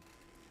to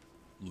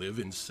live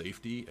in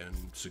safety and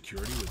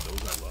security with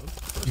those I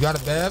love, You got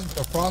a Bev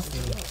or Frosty?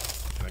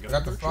 and I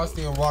got the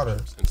Frosty and water.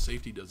 And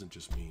safety doesn't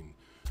just mean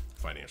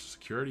financial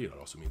security. It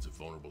also means a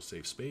vulnerable,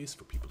 safe space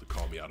for people to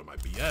call me out of my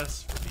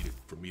BS,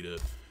 for me to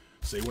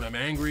say when I'm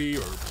angry,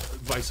 or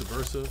vice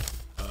versa.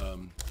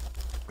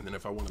 And then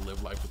if I want to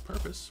live life with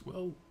purpose,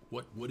 well,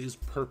 what is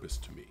purpose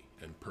to me?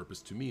 And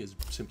purpose to me is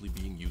simply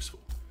being useful.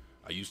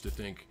 I used to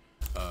think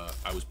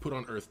I was put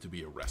on earth to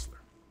be a wrestler.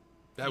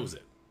 That was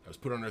it. I was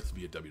put on earth to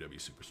be a WWE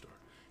superstar.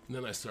 And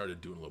then I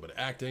started doing a little bit of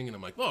acting, and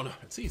I'm like, oh, no,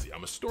 it's easy.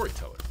 I'm a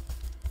storyteller.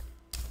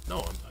 No,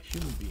 I'm a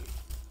human being,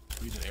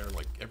 breathing air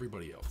like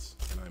everybody else.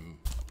 And I'm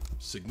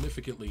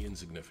significantly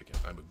insignificant.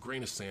 I'm a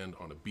grain of sand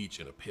on a beach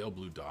in a pale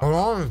blue dot. Hold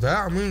on,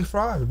 that I mean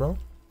fries, bro.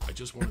 I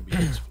just want to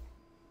be useful.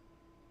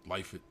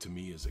 Life, to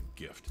me, is a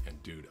gift.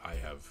 And, dude, I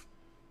have,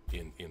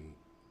 in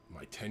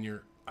my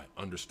tenure, I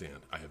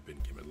understand. I have been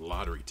given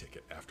lottery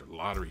ticket after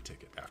lottery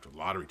ticket after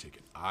lottery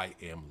ticket. I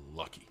am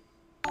lucky.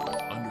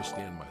 I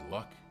understand my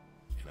luck,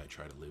 and I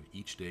try to live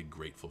each day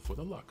grateful for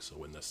the luck. So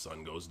when the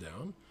sun goes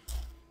down,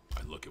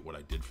 I look at what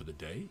I did for the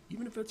day,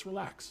 even if it's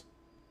relax.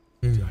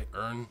 Did I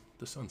earn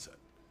the sunset?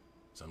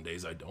 Some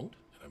days I don't,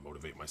 and I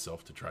motivate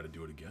myself to try to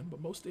do it again,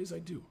 but most days I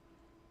do.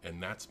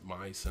 And that's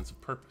my sense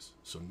of purpose.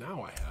 So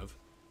now I have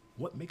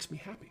what makes me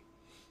happy.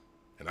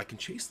 And I can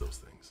chase those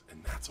things,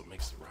 and that's what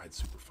makes the ride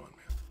super fun,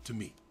 man, to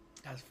me.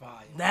 That's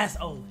fire. That's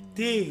OD.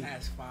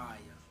 That's fire.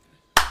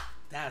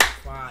 That's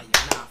fire.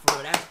 Nah, for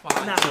real, that's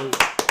fire. Nah.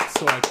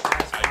 So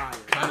I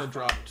kind of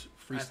dropped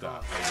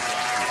freestyle.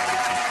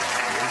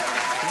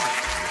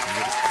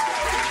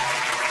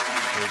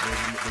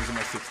 Those are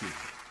my 16.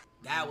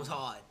 That was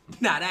hard.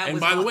 Nah, that and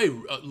was by hard. the way,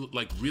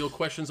 like real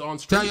questions on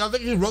stream. Y'all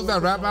think you wrote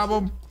that rap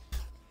album?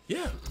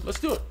 Yeah, let's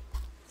do it.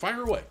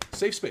 Fire away.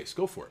 Safe space.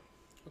 Go for it.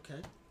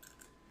 Okay.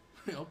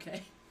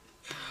 Okay.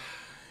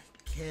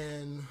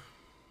 Can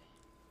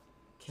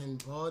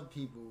bald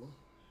people,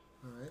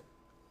 all right?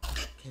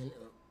 Can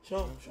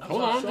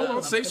Hold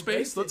on. Safe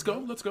space. Let's go.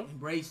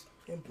 Embrace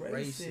it.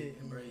 Embrace it.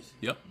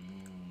 Yep.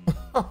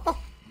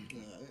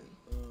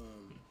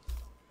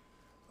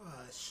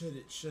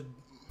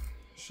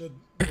 should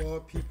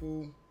bald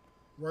people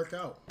work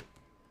out?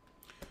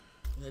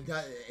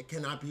 It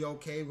cannot be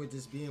okay with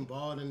just being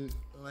bald and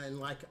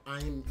like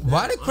I'm.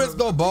 Why did Chris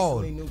go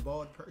bald? New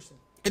bald person.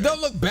 It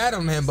don't look bad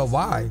on him, but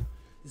why?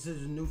 This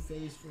is a new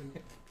phase for me.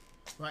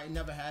 Right,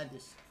 never had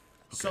this.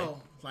 Okay.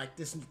 So like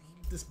this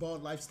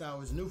bald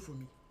lifestyle is new for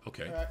me.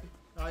 Okay.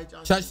 All right,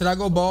 John. Should I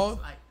go bald?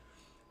 Like,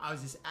 I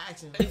was just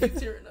asking. Hey, you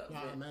tearing up,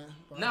 nah, man.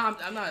 Nah,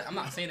 I'm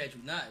not saying that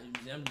you're not.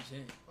 I'm just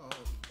saying.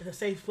 It's a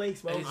safe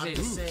place, bro. I'm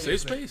just saying. Safe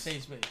space.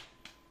 Safe space.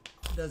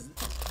 Does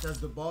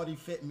the body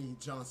fit me,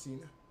 John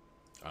Cena?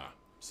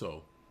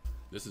 So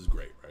this is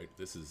great, right?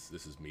 This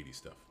is meaty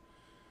stuff.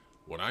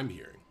 What I'm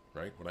hearing,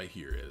 right? What I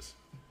hear is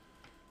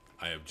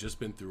I have just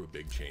been through a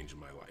big change in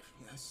my life.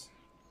 Yes.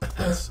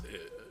 That's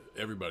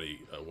everybody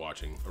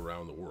watching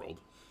around the world.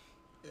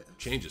 Yeah.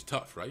 Change is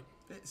tough, right?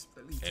 It's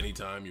really tough.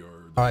 Anytime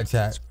you're... All right,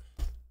 chat.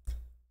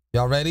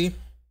 Y'all ready?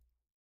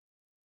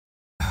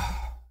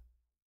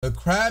 The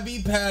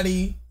Krabby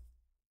Patty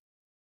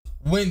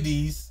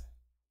Wendy's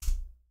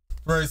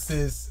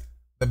versus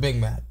the Big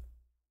Mac.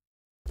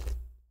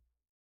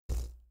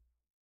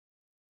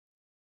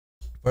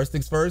 First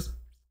things first.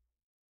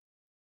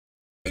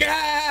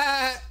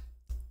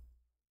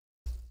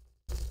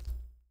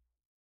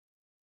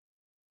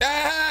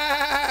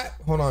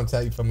 hold on,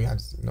 tell you for me. I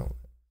just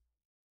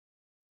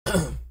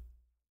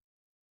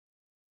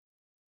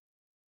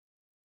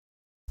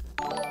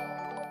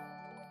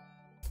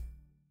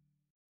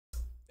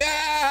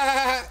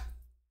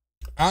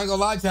I ain't gonna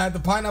lie, Chad. The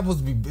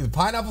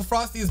pineapple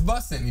frosty is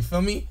busting. You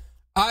feel me?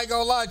 I ain't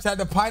gonna lie, Chad.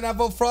 The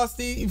pineapple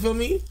frosty. You feel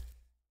me?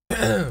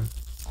 The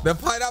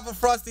pineapple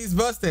frosty is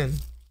busting.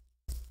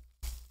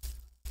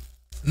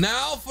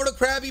 Now for the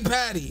Krabby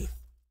Patty.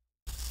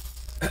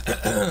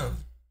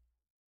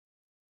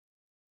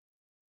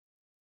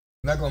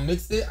 Not gonna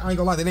mix it. I ain't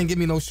gonna lie. They didn't give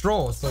me no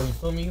straw. So you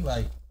feel me?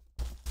 Like,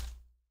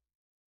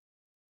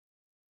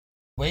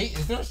 wait,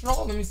 is there a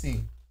straw? Let me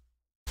see.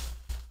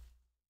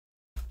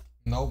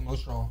 Nope, no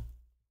straw.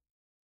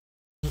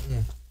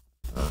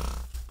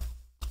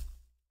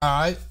 All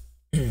right.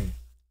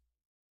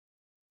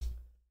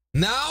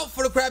 Now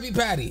for the Krabby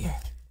Patty.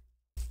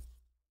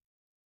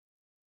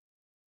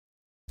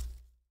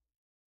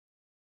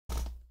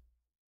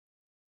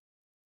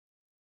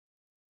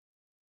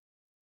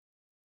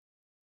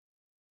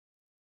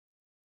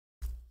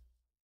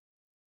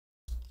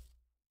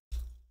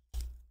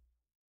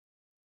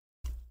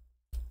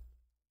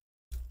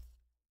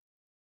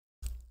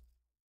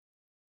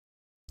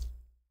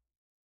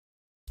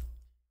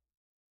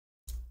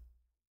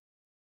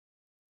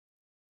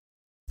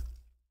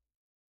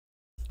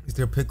 Is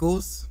there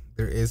pickles?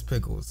 There is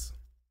pickles.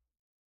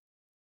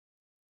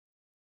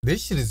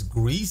 This shit is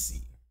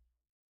greasy.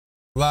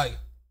 Like,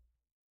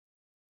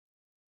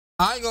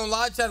 I ain't gonna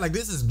lie, chat. Like,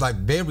 this is like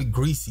very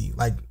greasy.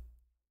 Like,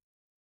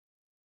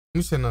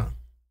 you should know.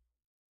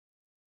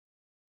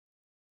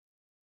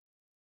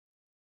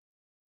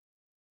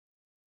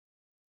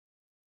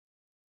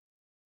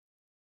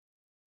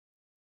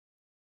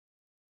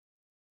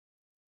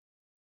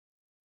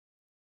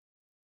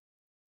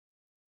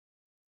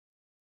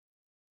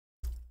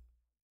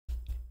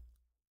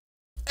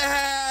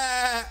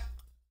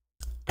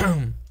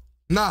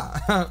 Nah,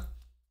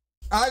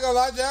 I ain't gonna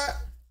lie, Jack.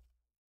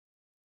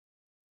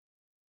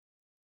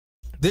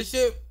 This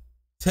shit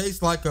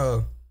tastes like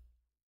a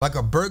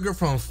burger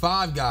from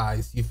Five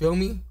Guys. You feel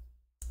me?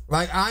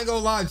 Like, I ain't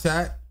gonna lie,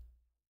 chat.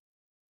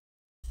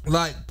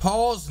 Like,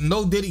 pause,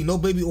 no Diddy, no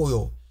baby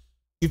oil.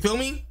 You feel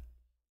me?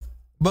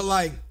 But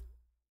like,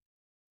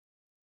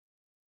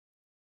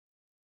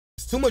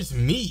 it's too much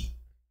meat.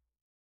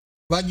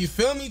 Like, you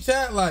feel me,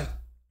 chat? Like,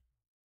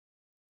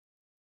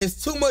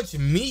 it's too much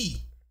meat.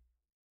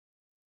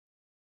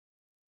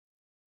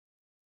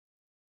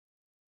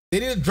 They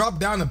need to drop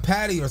down a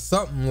patty or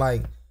something.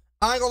 Like,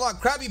 I ain't gonna lie,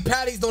 Krabby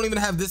Patties don't even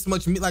have this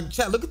much meat. Like,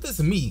 chat, look at this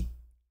meat.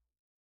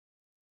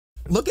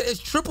 Look at it, it's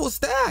triple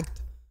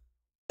stacked.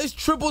 It's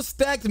triple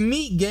stacked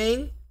meat,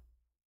 gang.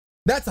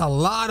 That's a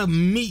lot of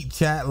meat,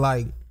 chat.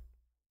 Like,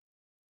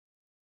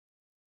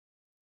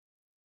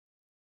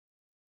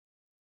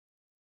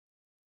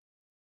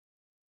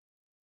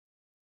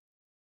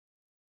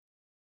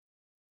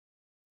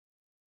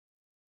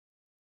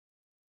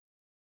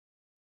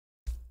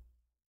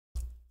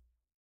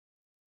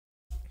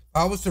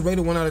 I was to rate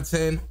it 1 out of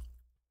 10.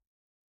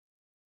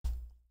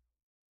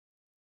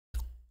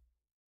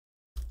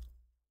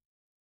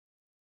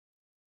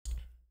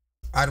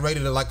 I'd rate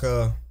it like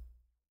a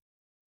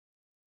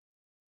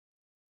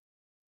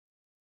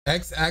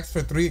X asks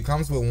for 3. It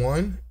comes with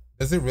 1.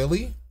 Does it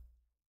really?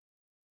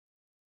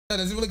 Yeah,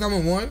 does it really come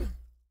with 1? I'm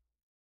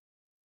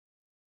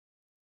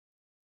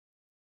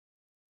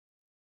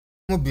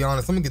gonna be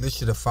honest. I'm gonna get this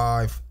shit a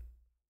 5.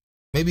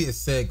 Maybe a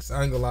 6.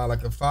 I ain't gonna lie,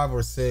 like a 5 or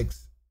a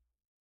 6.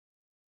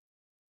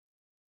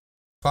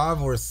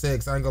 5 or a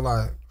 6. I ain't gonna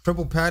lie.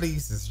 Triple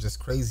patties is just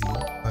crazy.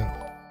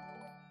 Like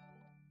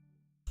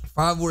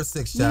 5 or a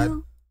 6, Chad.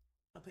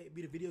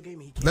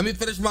 Let me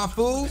finish my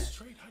food.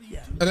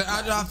 And then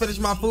after I finish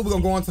my food, we're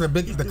gonna go on to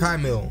the Kai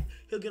meal.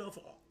 He'll get off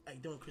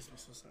like during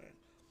Christmas or something.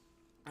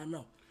 I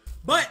know.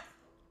 But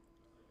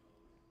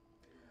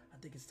I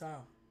think it's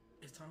time.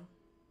 It's time.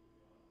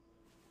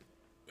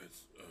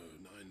 It's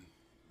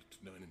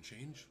 9 and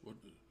change. What's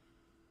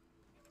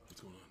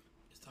going on?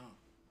 It's time.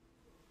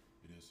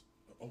 It is.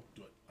 Oh,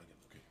 do I get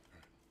okay?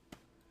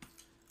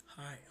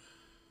 All right.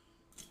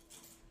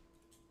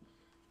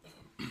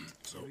 All right.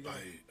 So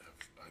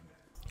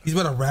He's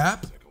about to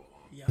rap?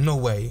 Yeah. No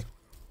way.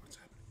 What's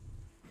happening?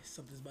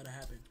 Something's about to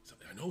happen.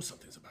 I know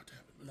something's about to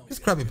happen. No. This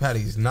Krabby Patty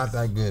is not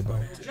that good, bro.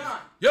 John.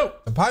 Yo.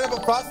 The pineapple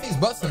frosty is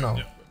busting though.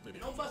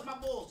 Don't bust my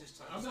balls this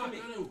time. I'm not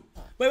gonna.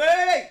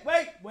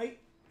 Wait.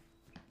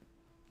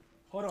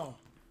 Hold on.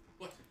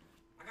 What?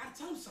 I gotta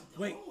tell you something.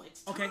 Wait. Oh,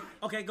 it's time.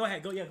 Okay. Go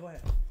ahead. Go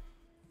ahead.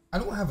 I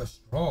don't have a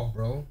straw,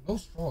 bro. No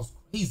straw is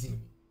crazy to me.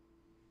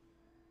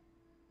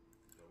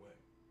 No way.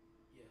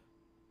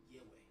 Yeah,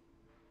 way.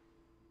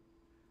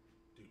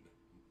 Dude.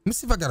 Let me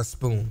see if I got a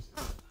spoon.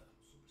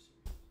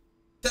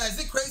 Dad, is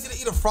it crazy to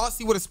eat a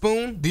frosty with a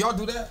spoon? Do y'all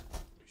do that? Are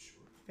you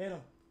sure? Hit him.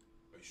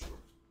 Are you sure?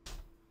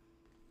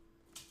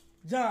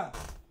 John.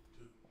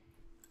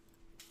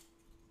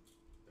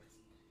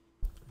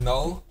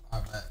 No. I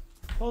bet.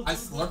 I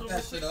Close slurped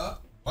that shit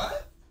up. What?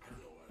 I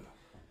don't even know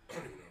how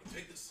to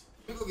take this.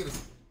 Let me go get a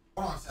spoon.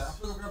 Hold on, Chad. I'm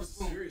gonna go grab a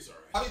spoon. Serious,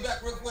 alright. I'll be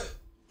back real quick.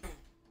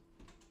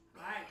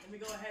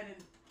 go ahead and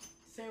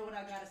say what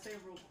I gotta say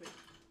real quick.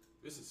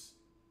 This is,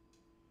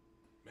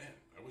 man.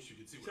 I wish you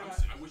could see what I'm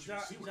seeing. I wish you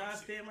could see what I'm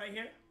seeing. Stand right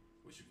here.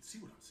 I wish you could see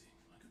what I'm seeing.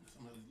 My goodness.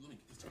 Let me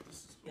get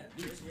this.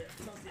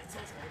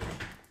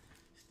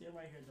 Stand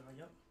right here, John.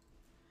 Yep.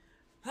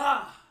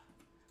 Ha!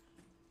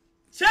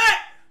 Check!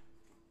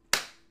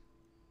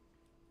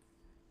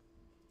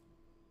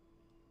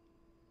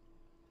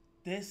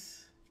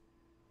 This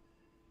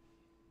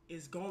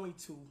is going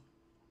to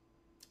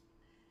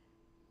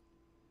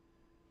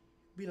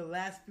be the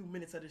last few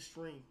minutes of the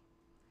stream.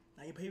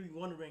 Now you may be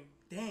wondering,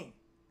 dang,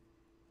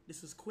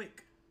 this was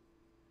quick.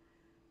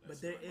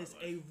 But there is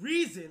a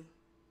reason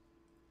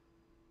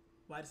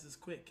why this is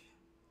quick.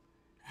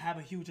 I have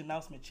a huge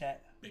announcement,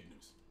 chat. Big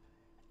news.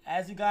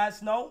 As you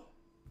guys know,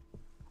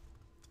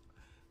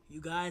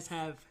 you guys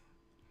have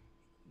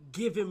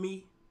given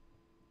me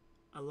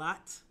a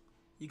lot.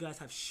 You guys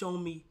have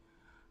shown me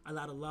a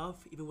lot of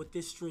love. Even with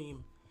this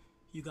stream,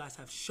 you guys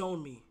have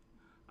shown me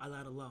a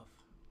lot of love.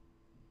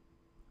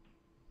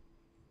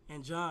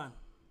 And John,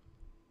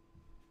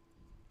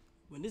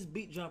 when this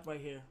beat drop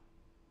right here,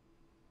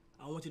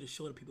 I want you to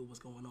show the people what's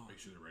going on. Make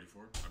sure they're ready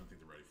for it. I don't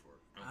think they're ready for it.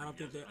 I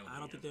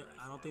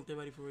don't think they're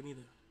ready for it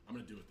either. I'm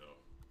gonna do it though.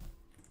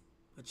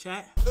 But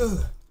chat,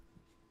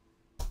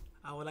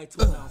 I would like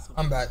to announce something.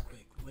 I'm back.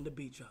 Quick. When the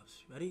beat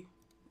drops, ready?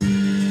 Chat!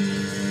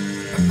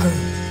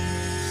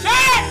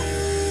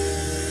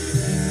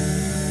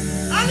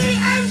 I need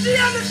MG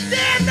to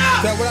stand up!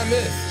 Is that what I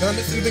missed? Did I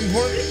miss anything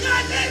important? We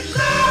got this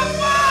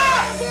summer!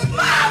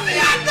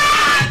 Mafia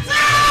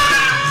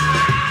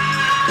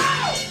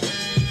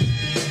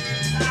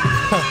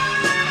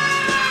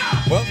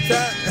Well,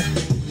 chat,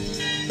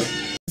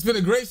 it's been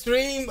a great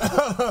stream. Chat,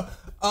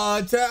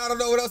 I don't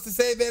know what else to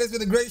say, man. It's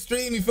been a great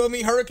stream. You feel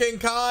me? Hurricane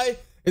Kai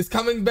is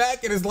coming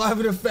back and it's live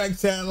in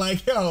effect, chat.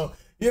 Like, yo,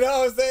 you know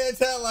what I'm saying,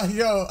 chat? Like,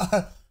 yo,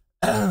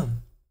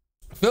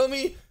 feel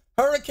me?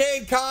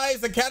 Hurricane Kai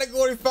is a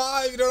category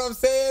 5. You know what I'm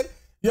saying?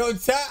 Yo,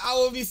 chat, I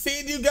will be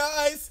seeing you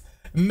guys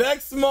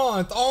next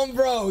month on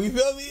bro. You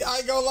feel me? I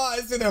ain't gonna lie.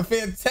 It's been a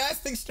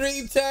fantastic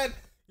stream, chat.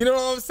 You know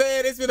what I'm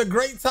saying? It's been a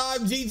great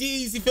time.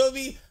 GG's. You feel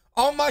me?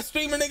 All my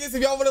streamer niggas,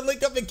 if y'all want to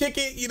link up and kick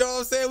it, you know what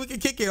I'm saying? We can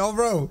kick it, oh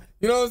bro.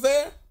 You know what I'm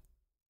saying?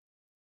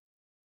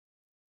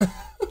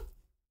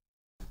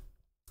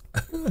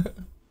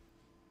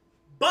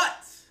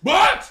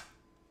 But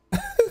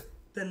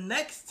the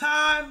next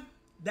time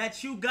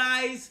that you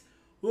guys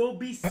will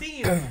be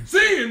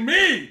seeing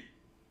me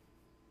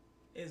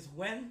is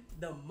when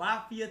the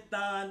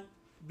Mafia-thon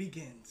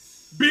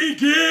begins.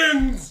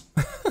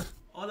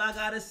 All I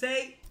gotta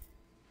say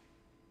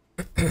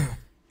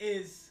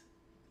is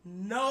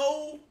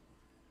no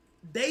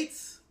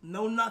dates,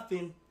 no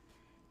nothing.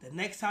 The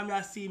next time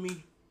y'all see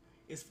me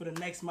is for the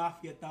next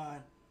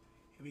Mafia-thon.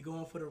 And we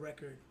going for the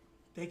record.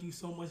 Thank you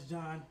so much,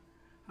 John.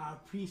 I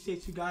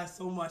appreciate you guys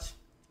so much.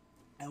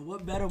 And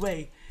what better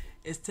way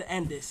is to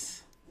end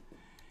this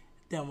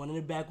than running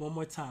it back one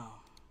more time.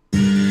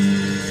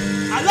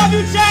 I love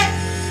you, Jack!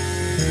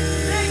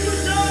 Thank you,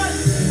 John!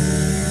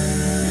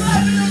 You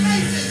have been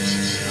amazing!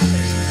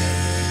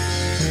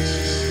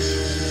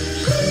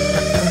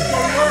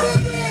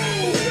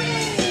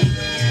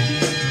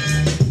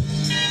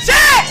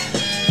 Jack!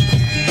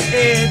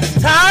 It's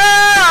time!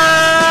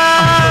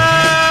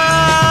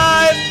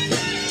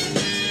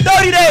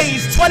 30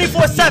 days,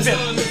 24/7.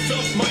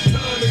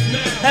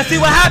 Let's see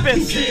what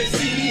happens.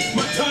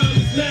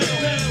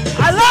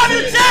 I love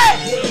you, Jack!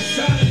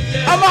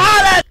 I'ma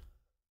holler at